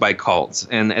used by cults,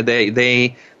 and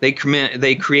they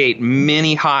create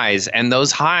many highs, and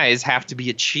those highs have to be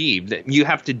achieved. You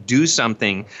have to do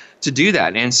something to do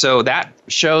that. And so that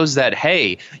shows that,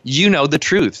 hey, you know the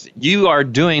truth. You are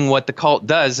doing what the cult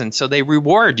does, and so they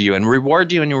reward you and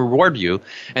reward you and reward you.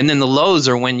 And then the lows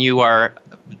are when you are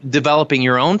developing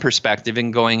your own perspective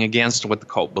and going against what the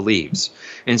cult believes.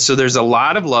 And so there's a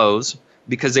lot of lows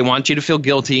because they want you to feel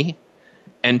guilty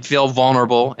and feel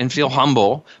vulnerable and feel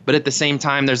humble, but at the same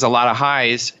time, there's a lot of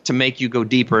highs to make you go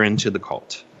deeper into the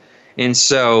cult. And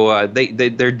so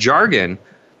their jargon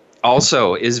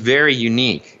also is very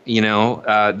unique.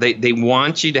 They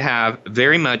want you to have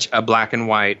very much a black and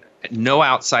white, no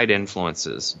outside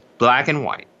influences, black and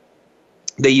white.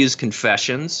 They use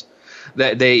confessions.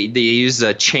 They use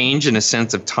a change in a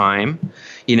sense of time.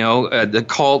 The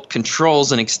cult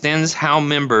controls and extends how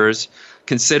members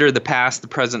consider the past, the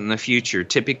present, and the future.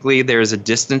 Typically, there is a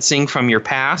distancing from your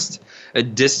past, a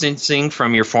distancing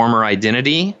from your former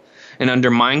identity. And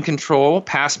under mind control,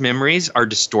 past memories are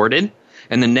distorted,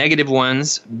 and the negative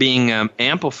ones being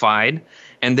amplified,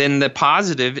 and then the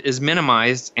positive is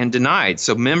minimized and denied.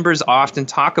 So members often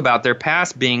talk about their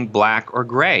past being black or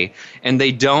gray, and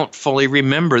they don't fully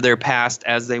remember their past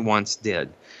as they once did.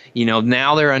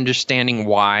 Now they're understanding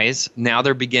whys. Now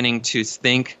they're beginning to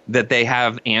think that they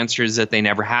have answers that they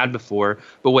never had before,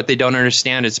 but what they don't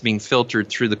understand is being filtered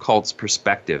through the cult's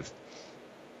perspective.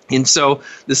 And so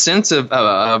the sense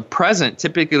of present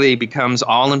typically becomes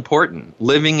all important,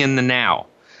 living in the now.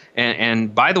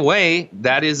 And by the way,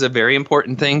 that is a very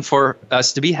important thing for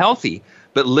us to be healthy.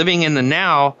 But living in the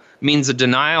now means a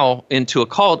denial into a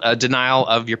cult, a denial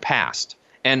of your past,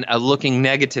 and looking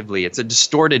negatively. It's a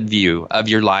distorted view of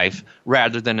your life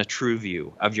rather than a true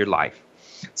view of your life.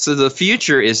 So the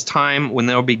future is time when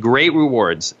there will be great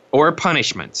rewards or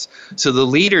punishments. So the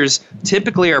leaders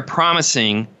typically are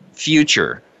promising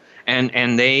future.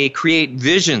 And they create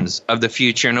visions of the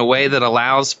future in a way that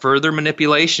allows further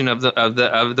manipulation of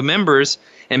the members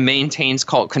and maintains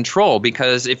cult control.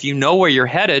 Because if you know where you're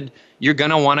headed, you're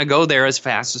going to want to go there as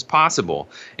fast as possible.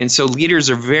 And so leaders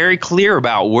are very clear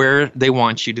about where they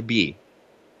want you to be.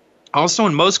 Also,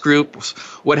 in most groups,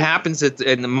 what happens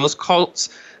in the most cults,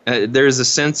 there's a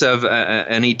sense of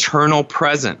an eternal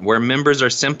present where members are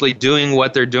simply doing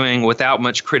what they're doing without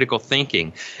much critical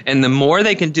thinking. And the more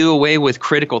they can do away with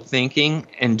critical thinking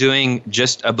and doing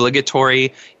just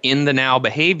obligatory in-the-now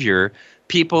behavior,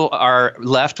 people are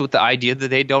left with the idea that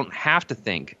they don't have to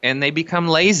think. And they become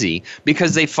lazy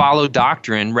because they follow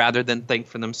doctrine rather than think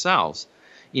for themselves.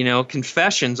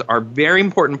 Confessions are a very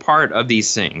important part of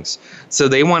these things. So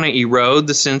they want to erode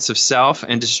the sense of self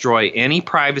and destroy any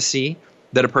privacy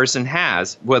that a person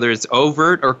has, whether it's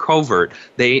overt or covert.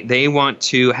 They want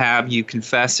to have you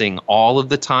confessing all of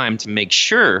the time to make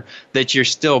sure that you're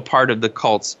still part of the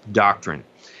cult's doctrine.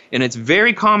 And it's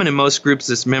very common in most groups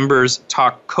as members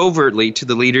talk covertly to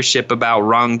the leadership about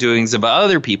wrongdoings of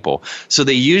other people. So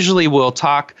they usually will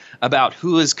talk about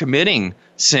who is committing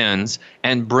sins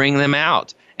and bring them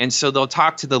out. And so they'll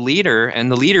talk to the leader,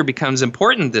 and the leader becomes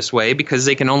important this way because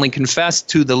they can only confess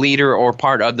to the leader or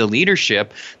part of the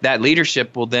leadership. That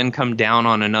leadership will then come down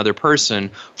on another person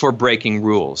for breaking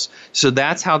rules. So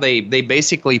that's how they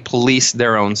basically police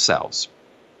their own selves.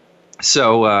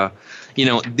 So,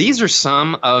 these are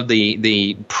some of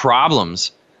the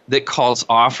problems that cults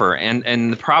offer.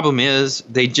 And the problem is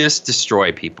they just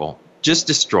destroy people.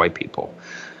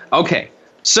 Okay,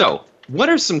 so what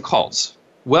are some cults?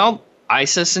 Well,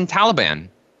 ISIS and Taliban.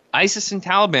 ISIS and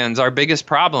Taliban is our biggest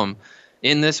problem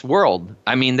in this world.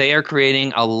 I mean, they are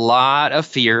creating a lot of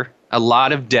fear, a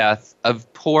lot of death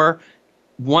of poor,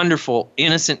 wonderful,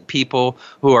 innocent people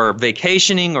who are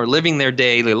vacationing or living their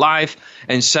daily life,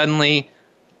 and suddenly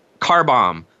car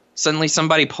bomb. Suddenly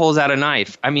somebody pulls out a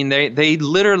knife. I mean, they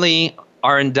literally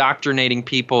are indoctrinating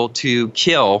people to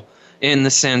kill in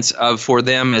the sense of for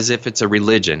them as if it's a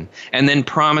religion, and then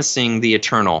promising the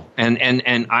eternal. And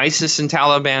ISIS and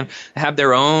Taliban have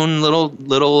their own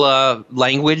little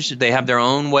language. They have their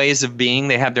own ways of being.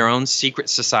 They have their own secret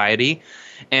society.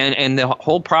 And the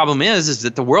whole problem is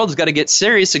that the world's got to get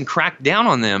serious and crack down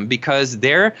on them because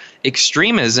their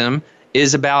extremism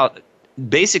is about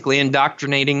basically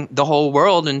indoctrinating the whole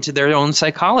world into their own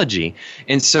psychology.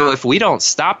 And so if we don't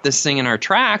stop this thing in our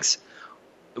tracks,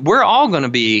 we're all going to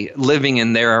be living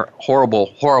in their horrible,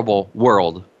 horrible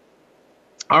world.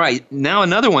 All right, now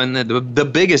another one, the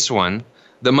biggest one,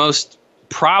 the most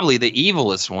probably the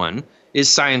evilest one, is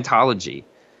Scientology.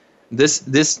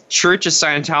 This Church of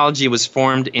Scientology was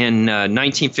formed in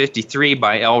 1953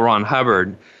 by L. Ron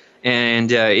Hubbard,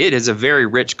 and it is a very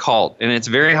rich cult, and it's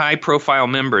very high-profile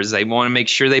members. They want to make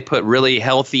sure they put really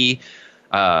healthy,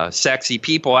 sexy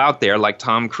people out there like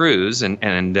Tom Cruise, this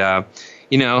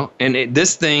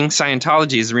thing,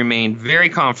 Scientology, has remained very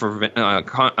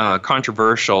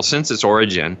controversial since its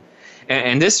origin.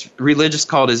 And this religious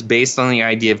cult is based on the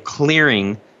idea of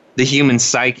clearing the human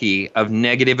psyche of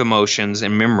negative emotions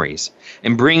and memories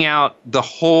and bring out the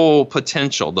whole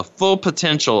potential, the full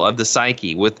potential of the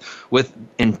psyche with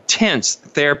intense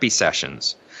therapy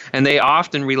sessions. And they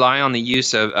often rely on the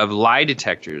use of lie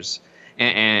detectors.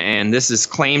 And this is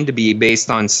claimed to be based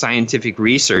on scientific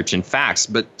research and facts.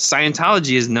 But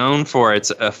Scientology is known for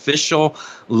its official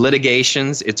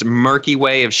litigations, its murky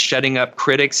way of shutting up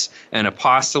critics and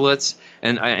apostolates,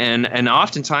 and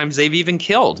oftentimes they've even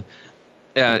killed.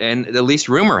 And at least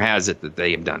rumor has it that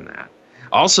they have done that.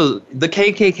 Also, the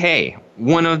KKK,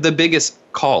 one of the biggest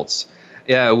cults,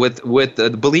 with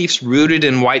the beliefs rooted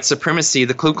in white supremacy.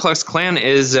 The Ku Klux Klan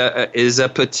is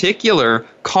a particular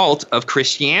cult of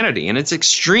Christianity, and it's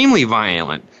extremely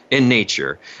violent in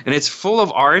nature, and it's full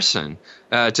of arson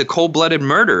to cold-blooded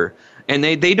murder. And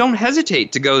they don't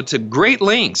hesitate to go to great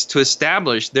lengths to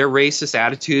establish their racist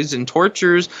attitudes and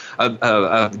tortures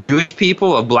of Jewish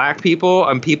people, of black people,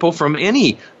 and people from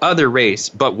any other race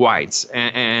but whites.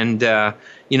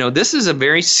 This is a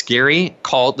very scary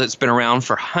cult that's been around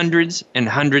for hundreds and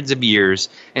hundreds of years,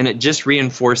 and it just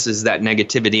reinforces that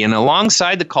negativity. And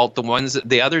alongside the cult,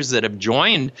 the others that have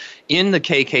joined in the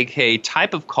KKK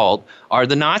type of cult are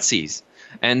the Nazis.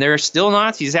 And there are still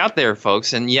Nazis out there,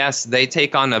 folks. And yes, they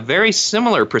take on a very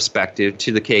similar perspective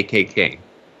to the KKK.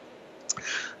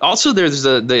 Also, there's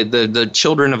the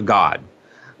Children of God.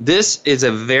 This is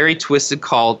a very twisted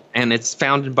cult, and it's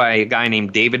founded by a guy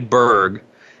named David Berg,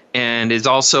 and is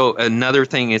also another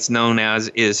thing it's known as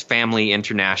is Family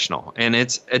International. And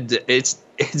it's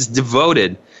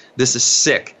devoted, this is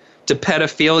sick, to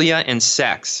pedophilia and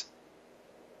sex.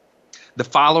 The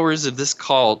followers of this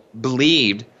cult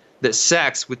believed that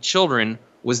sex with children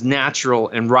was natural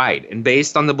and right. And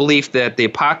based on the belief that the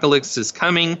apocalypse is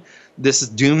coming, this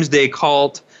doomsday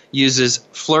cult uses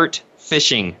flirt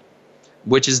fishing,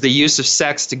 which is the use of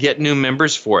sex to get new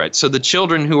members for it. So the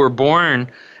children who were born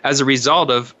as a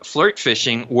result of flirt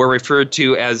fishing were referred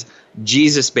to as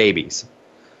Jesus babies.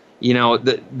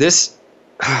 This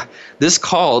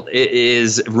cult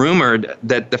is rumored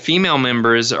that the female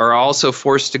members are also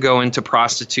forced to go into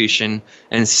prostitution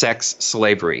and sex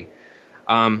slavery.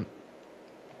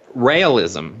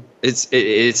 Raelism,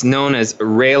 it's known as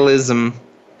Raelism,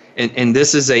 and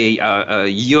this is a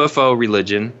UFO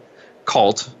religion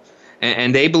cult,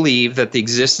 and they believe that the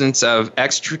existence of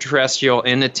extraterrestrial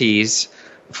entities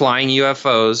flying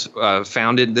UFOs,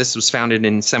 this was founded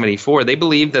in 1974. They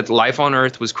believed that life on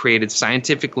Earth was created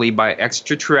scientifically by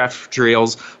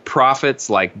extraterrestrials, prophets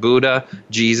like Buddha,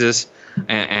 Jesus,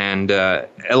 and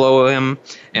Elohim,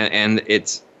 and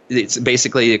it's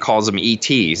basically, it calls them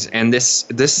ETs. And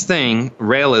this thing,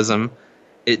 realism,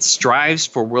 it strives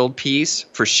for world peace,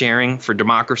 for sharing, for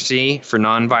democracy, for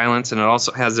nonviolence, and it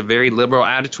also has a very liberal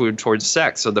attitude towards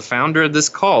sex. So the founder of this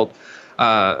cult,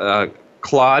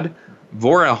 Claude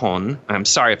Vorilhon, I'm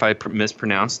sorry if I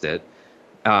mispronounced it,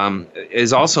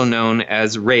 is also known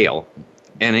as Rael,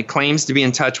 and it claims to be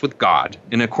in touch with God.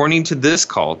 And according to this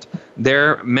cult,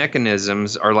 their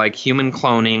mechanisms are like human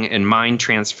cloning and mind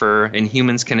transfer, and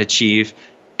humans can achieve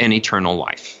an eternal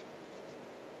life.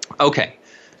 Okay,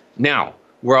 now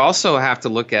we also have to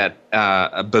look at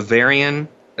Bavarian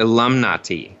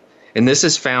Illuminati, and this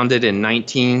is founded in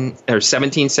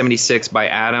 1776 by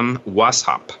Adam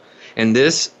Weishaupt. And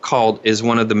this cult is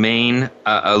one of the main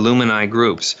Illuminati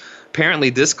groups. Apparently,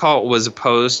 this cult was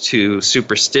opposed to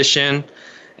superstition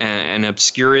and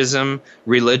obscurism,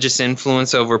 religious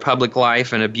influence over public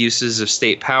life, and abuses of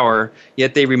state power,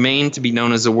 yet they remain to be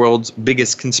known as the world's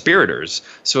biggest conspirators.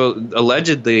 So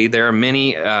allegedly, there are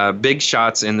many big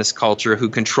shots in this culture who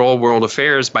control world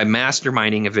affairs by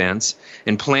masterminding events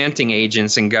and planting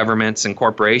agents in governments and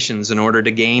corporations in order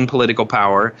to gain political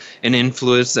power and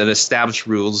influence and establish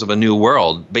rules of a new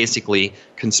world, basically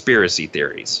conspiracy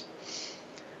theories.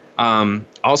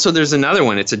 Also, there's another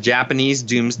one. It's a Japanese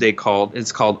doomsday cult.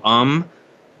 It's called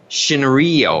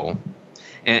Shinryo.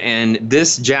 And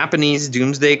this Japanese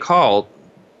doomsday cult,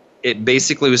 it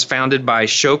basically was founded by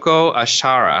Shoko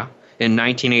Ashara in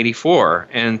 1984.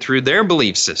 And through their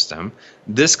belief system,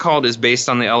 this cult is based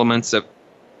on the elements of,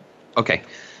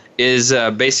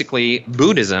 basically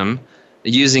Buddhism,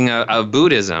 using of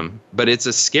Buddhism. But it's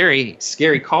a scary,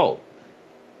 scary cult.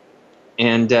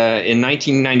 And in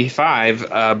 1995,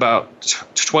 about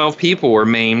 12 people were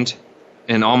maimed,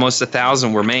 and almost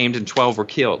 1,000 were maimed, and 12 were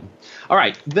killed. All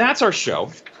right, that's our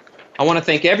show. I want to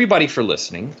thank everybody for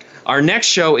listening. Our next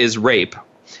show is Rape,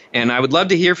 and I would love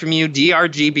to hear from you,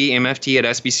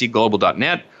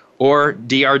 drgbmft@sbcglobal.net or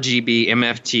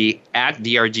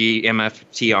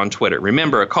drgbmft@drgmft on Twitter.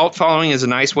 Remember, a cult following is a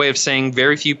nice way of saying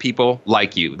very few people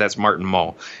like you. That's Martin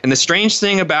Mull. And the strange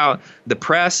thing about the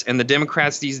press and the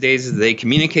Democrats these days is they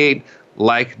communicate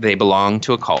like they belong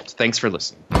to a cult. Thanks for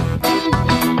listening.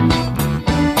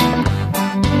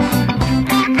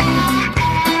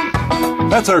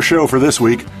 That's our show for this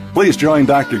week. Please join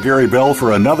Dr. Gary Bell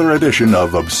for another edition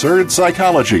of Absurd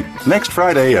Psychology next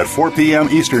Friday at 4 p.m.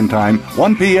 Eastern Time,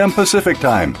 1 p.m. Pacific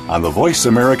Time on the Voice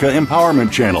America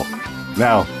Empowerment Channel.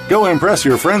 Now, go impress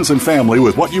your friends and family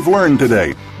with what you've learned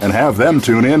today and have them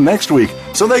tune in next week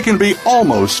so they can be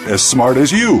almost as smart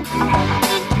as you.